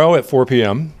tomorrow at 4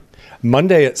 p.m.,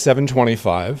 Monday at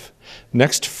 7:25,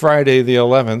 next Friday the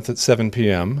 11th at 7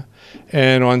 p.m.,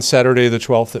 and on Saturday the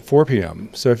 12th at 4 p.m.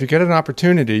 So if you get an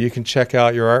opportunity, you can check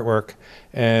out your artwork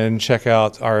and check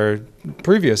out our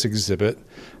previous exhibit,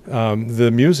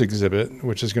 the Muse exhibit,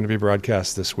 which is going to be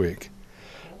broadcast this week.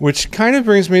 Which kind of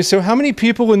brings me, so how many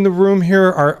people in the room here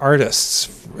are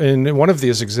artists in one of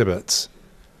these exhibits?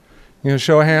 You know,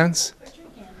 show of hands?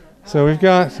 So we've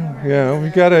got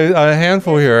a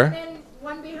handful here.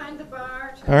 One behind the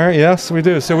bar. All right, yes, we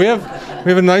do. So we have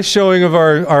a nice showing of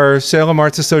our Salem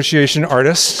Arts Association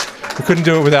artists. We couldn't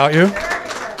do it without you.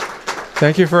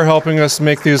 Thank you for helping us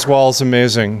make these walls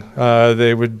amazing.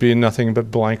 They would be nothing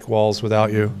but blank walls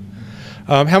without you.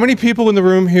 How many people in the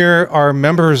room here are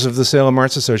members of the Salem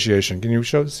Arts Association? Can you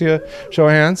see a show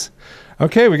of hands?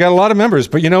 Okay, we got a lot of members,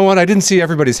 but you know what? I didn't see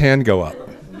everybody's hand go up.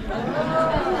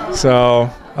 So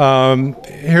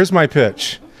here's my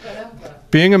pitch.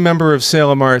 Being a member of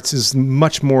Salem Arts is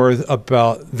much more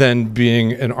than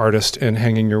being an artist and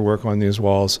hanging your work on these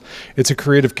walls. It's a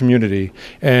creative community,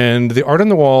 and the art on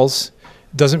the walls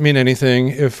doesn't mean anything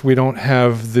if we don't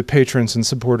have the patrons and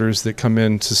supporters that come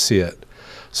in to see it.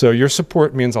 So your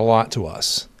support means a lot to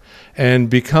us. And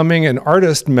becoming an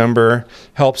artist member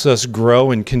helps us grow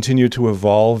and continue to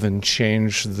evolve and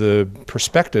change the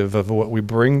perspective of what we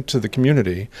bring to the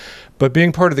community. But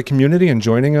being part of the community and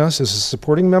joining us as a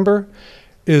supporting member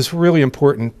is really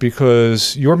important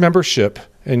because your membership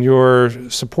and your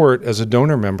support as a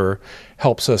donor member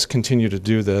helps us continue to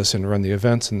do this and run the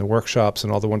events and the workshops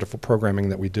and all the wonderful programming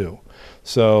that we do.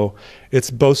 So it's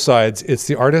both sides. It's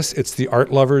the artists, it's the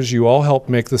art lovers. You all help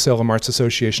make the Salem Arts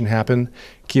Association happen.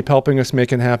 Keep helping us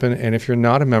make it happen. And if you're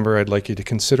not a member, I'd like you to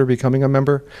consider becoming a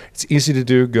member. It's easy to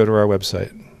do. Go to our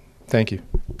website. Thank you.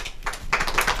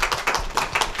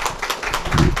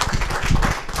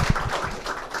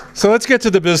 So let's get to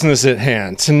the business at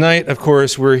hand. Tonight, of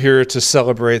course, we're here to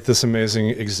celebrate this amazing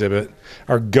exhibit,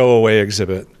 our Go Away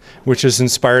exhibit, which is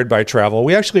inspired by travel.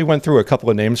 We actually went through a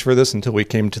couple of names for this until we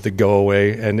came to the Go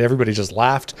Away, and everybody just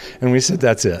laughed, and we said,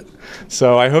 that's it.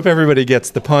 So I hope everybody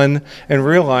gets the pun and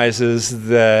realizes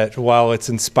that while it's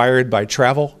inspired by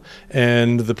travel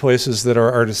and the places that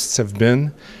our artists have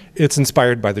been, it's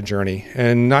inspired by the journey.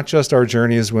 And not just our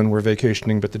journeys when we're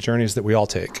vacationing, but the journeys that we all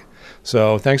take.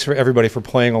 So thanks for everybody for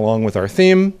playing along with our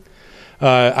theme.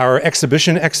 Our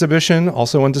exhibition,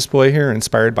 also on display here,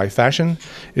 inspired by fashion,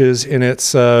 is in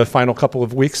its final couple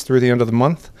of weeks through the end of the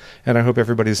month, and I hope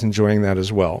everybody's enjoying that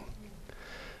as well.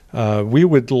 We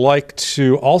would like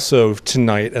to also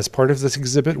tonight, as part of this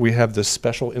exhibit, we have this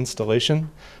special installation,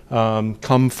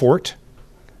 Come Fort.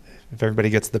 If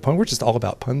everybody gets the pun, we're just all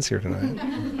about puns here tonight.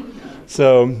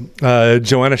 So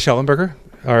Joanna Schellenberger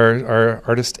our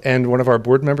artist and one of our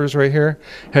board members right here,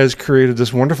 has created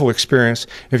this wonderful experience.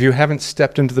 If you haven't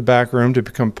stepped into the back room to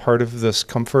become part of this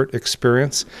comfort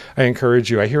experience, I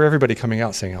encourage you. I hear everybody coming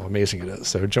out saying how amazing it is.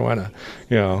 So Joanna,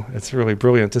 it's really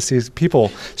brilliant to see people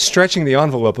stretching the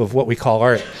envelope of what we call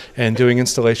art and doing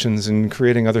installations and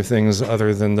creating other things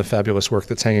other than the fabulous work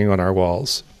that's hanging on our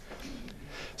walls.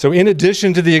 So in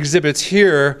addition to the exhibits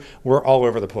here, we're all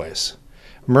over the place.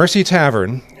 Mercy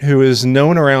Tavern, who is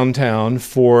known around town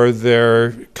for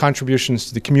their contributions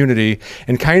to the community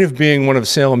and kind of being one of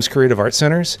Salem's creative art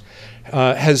centers,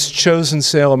 has chosen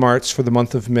Salem Arts for the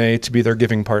month of May to be their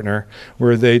giving partner,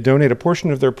 where they donate a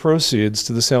portion of their proceeds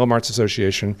to the Salem Arts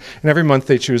Association, and every month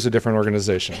they choose a different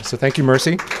organization. So thank you,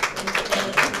 Mercy.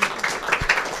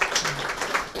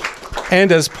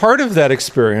 And as part of that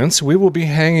experience, we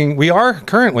are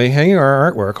currently hanging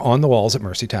our artwork on the walls at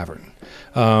Mercy Tavern.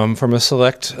 From a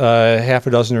select half a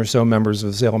dozen or so members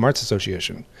of the Salem Arts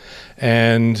Association.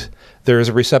 And there is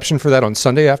a reception for that on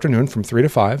Sunday afternoon from 3 to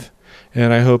 5.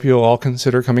 And I hope you'll all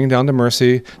consider coming down to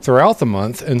Mercy throughout the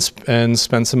month and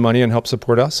spend some money and help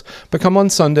support us. But come on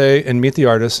Sunday and meet the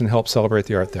artists and help celebrate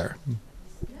the art there.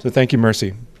 So thank you,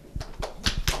 Mercy.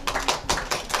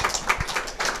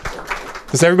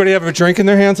 Does everybody have a drink in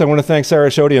their hands? I want to thank Sarah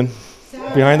Shodian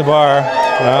behind the bar.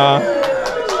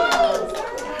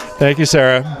 Thank you,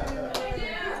 Sarah.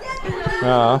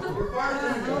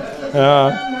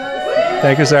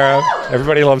 Thank you, Sarah.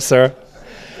 Everybody loves Sarah.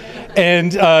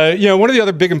 And, one of the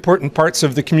other big important parts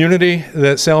of the community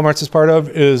that Salem Arts is part of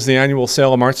is the annual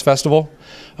Salem Arts Festival.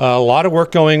 A lot of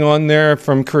work going on there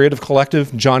from Creative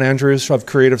Collective, John Andrews of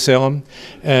Creative Salem,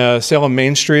 Salem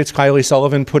Main Street's Kylie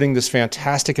Sullivan putting this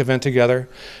fantastic event together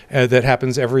that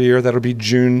happens every year. That'll be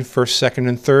June 1st, 2nd,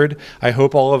 and 3rd. I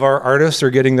hope all of our artists are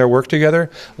getting their work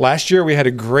together. Last year we had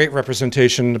a great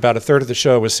representation. About a third of the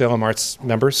show was Salem Arts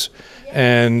members.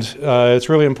 And it's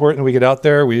really important we get out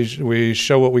there, we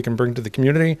show what we can bring to the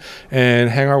community, and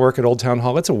hang our work at Old Town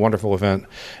Hall. It's a wonderful event.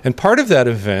 And part of that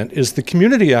event is the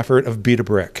community effort of Beat a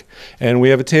Brick. And we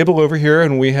have a table over here,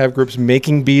 and we have groups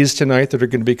making bees tonight that are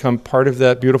going to become part of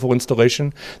that beautiful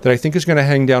installation that I think is going to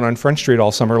hang down on Front Street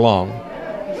all summer long.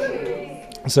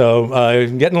 So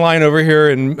get in line over here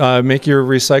and make your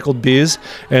recycled bees,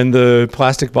 and the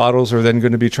plastic bottles are then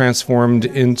going to be transformed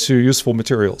into useful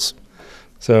materials.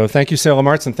 So thank you, Salem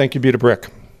Arts, and thank you, Beat a Brick.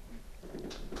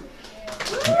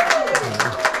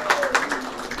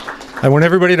 I want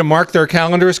everybody to mark their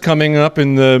calendars coming up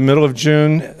in the middle of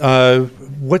June.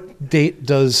 What date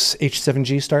does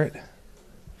H7G start?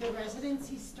 The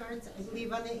residency starts, I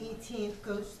believe, on the 18th,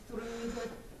 goes through the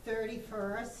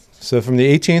 31st. So from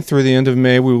the 18th through the end of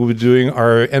May, we will be doing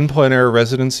our en plein air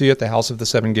residency at the House of the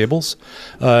Seven Gables,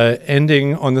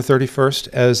 ending on the 31st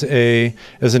as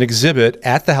an exhibit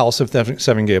at the House of the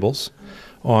Seven Gables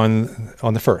on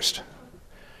the 1st.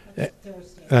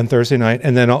 On Thursday night,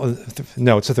 and then no,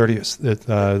 it's the 30th.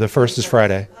 The 1st is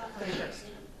Friday.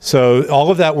 So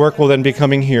all of that work will then be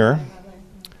coming here.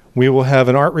 We will have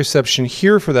an art reception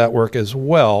here for that work as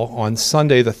well on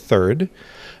Sunday the 3rd.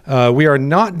 We are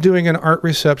not doing an art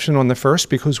reception on the 1st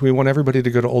because we want everybody to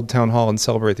go to Old Town Hall and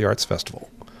celebrate the Arts Festival.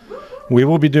 We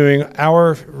will be doing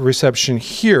our reception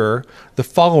here the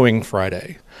following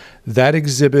Friday. That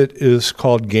exhibit is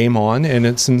called Game On, and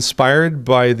it's inspired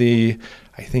by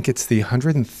I think it's the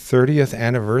 130th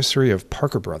anniversary of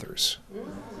Parker Brothers.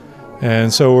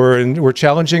 And so we're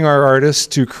challenging our artists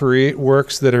to create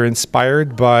works that are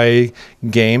inspired by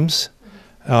games,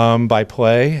 by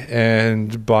play,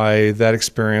 and by that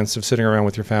experience of sitting around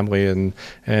with your family and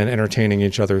entertaining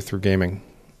each other through gaming.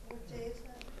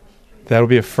 That'll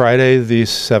be a Friday the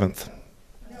 7th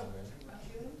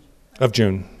of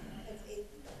June.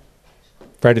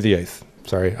 Friday the 8th.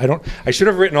 Sorry, I should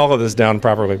have written all of this down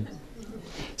properly.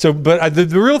 So, but the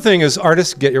real thing is,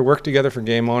 artists, get your work together for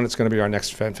Game On. It's going to be our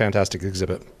next fantastic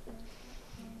exhibit.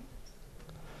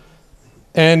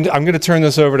 And I'm going to turn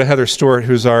this over to Heather Stewart,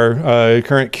 who's our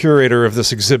current curator of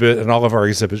this exhibit and all of our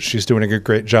exhibits. She's doing a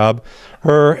great job.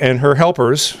 Her and her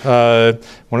helpers,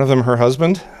 one of them her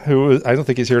husband, who I don't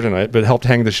think he's here tonight, but helped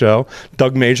hang the show.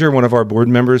 Doug Major, one of our board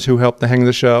members who helped to hang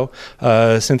the show.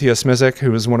 Cynthia Smizik,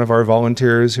 who was one of our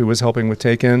volunteers who was helping with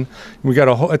Take-In. We got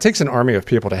it takes an army of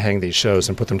people to hang these shows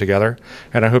and put them together.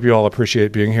 And I hope you all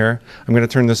appreciate being here. I'm going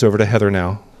to turn this over to Heather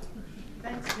now.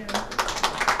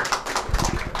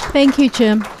 Thank you,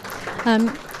 Jim.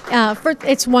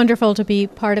 It's wonderful to be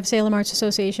part of Salem Arts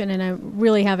Association,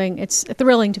 and it's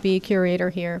thrilling to be a curator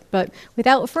here. But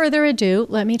without further ado,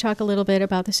 let me talk a little bit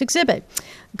about this exhibit.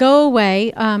 Go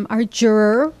Away, our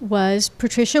juror was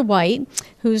Patricia White,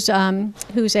 who's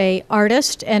a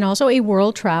artist and also a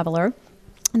world traveler.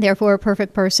 therefore a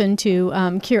perfect person to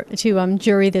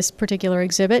jury this particular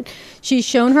exhibit. She's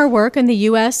shown her work in the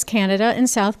U.S., Canada, and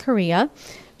South Korea.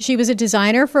 She was a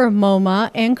designer for MoMA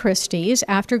and Christie's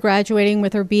after graduating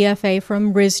with her BFA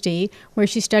from RISD, where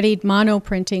she studied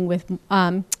monoprinting with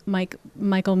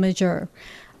Michael Major.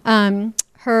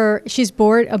 She's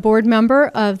a board member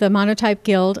of the Monotype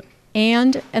Guild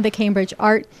and the Cambridge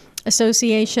Art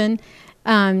Association,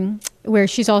 where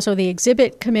she's also the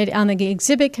exhibit committee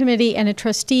and a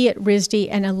trustee at RISD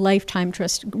and a lifetime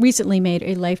recently made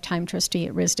a lifetime trustee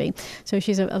at RISD. So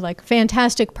she's a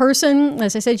fantastic person.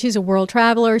 As I said, she's a world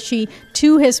traveler. She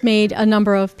too has made a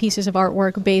number of pieces of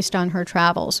artwork based on her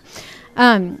travels.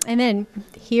 And then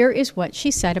here is what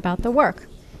she said about the work.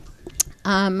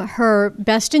 Her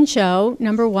best in show,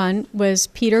 number 1, was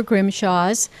Peter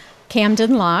Grimshaw's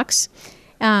Camden Locks,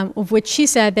 of which she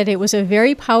said that it was a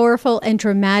very powerful and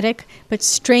dramatic, but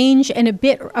strange and a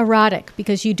bit erotic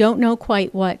because you don't know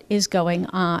quite what is going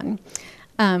on.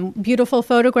 Beautiful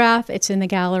photograph. It's in the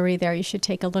gallery there. You should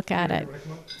take a look at it.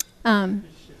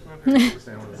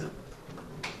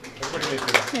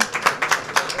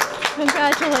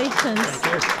 Congratulations.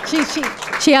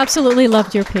 She absolutely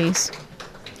loved your piece.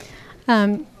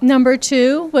 Number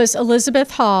 2 was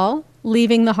Elizabeth Hall,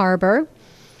 Leaving the Harbor,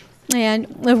 and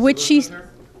of which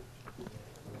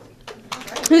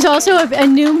who's also a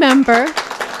new member.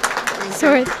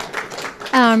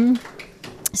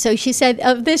 So she said,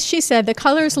 of this she said, the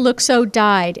colors look so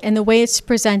dyed and the way it's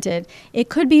presented. It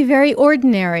could be very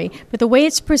ordinary, but the way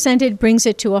it's presented brings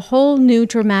it to a whole new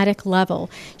dramatic level.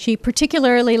 She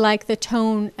particularly liked the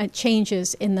tone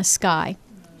changes in the sky,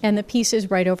 and the piece is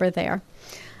right over there.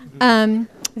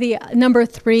 The number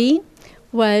 3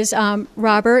 was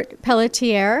Robert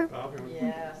Pelletier.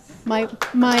 Yes. My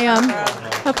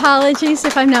apologies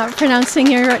if I'm not pronouncing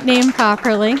your name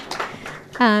properly.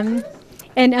 And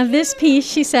of this piece,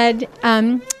 she said,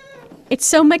 it's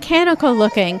so mechanical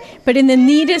looking, but in the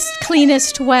neatest,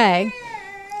 cleanest way.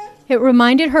 It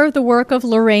reminded her of the work of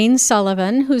Lorraine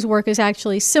Sullivan, whose work is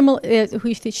actually similar,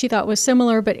 who she thought was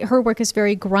similar, but her work is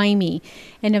very grimy.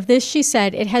 And of this, she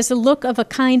said, it has the look of a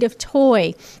kind of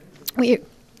toy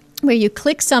where you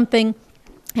click something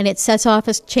and it sets off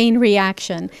a chain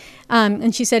reaction.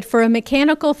 And she said, for a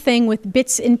mechanical thing with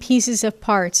bits and pieces of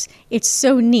parts, it's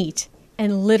so neat,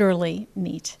 and literally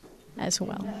neat as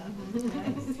well.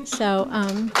 So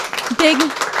big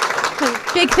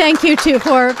thank you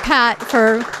for Pat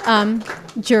for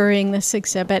jurying this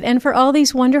exhibit, and for all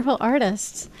these wonderful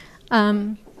artists,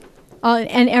 and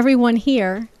everyone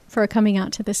here for coming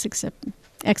out to this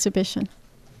exhibition.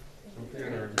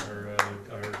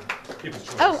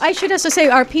 Oh, I should also say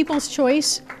our People's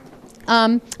Choice.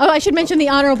 I should mention the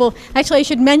honorable. Actually, I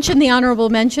should mention the honorable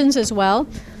mentions as well.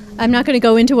 I'm not going to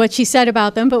go into what she said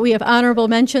about them, but we have honorable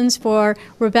mentions for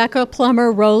Rebecca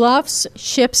Plummer Roloff's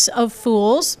Ships of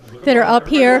Fools that are up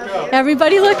here.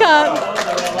 Everybody look up.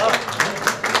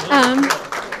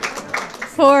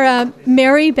 For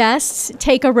Mary Best's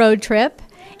Take a Road Trip,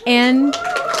 and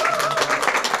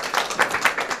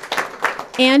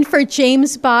for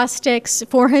James Bostic's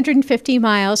 450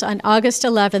 Miles on August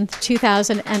 11th,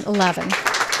 2011.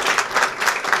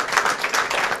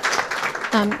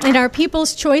 And our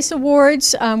People's Choice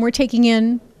Awards, we're taking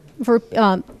in for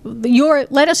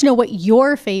let us know what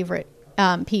your favorite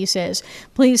piece is.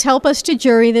 Please help us to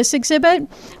jury this exhibit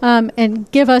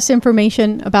and give us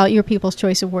information about your People's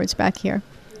Choice Awards back here.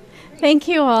 Thank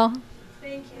you all.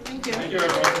 Thank you,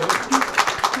 everyone.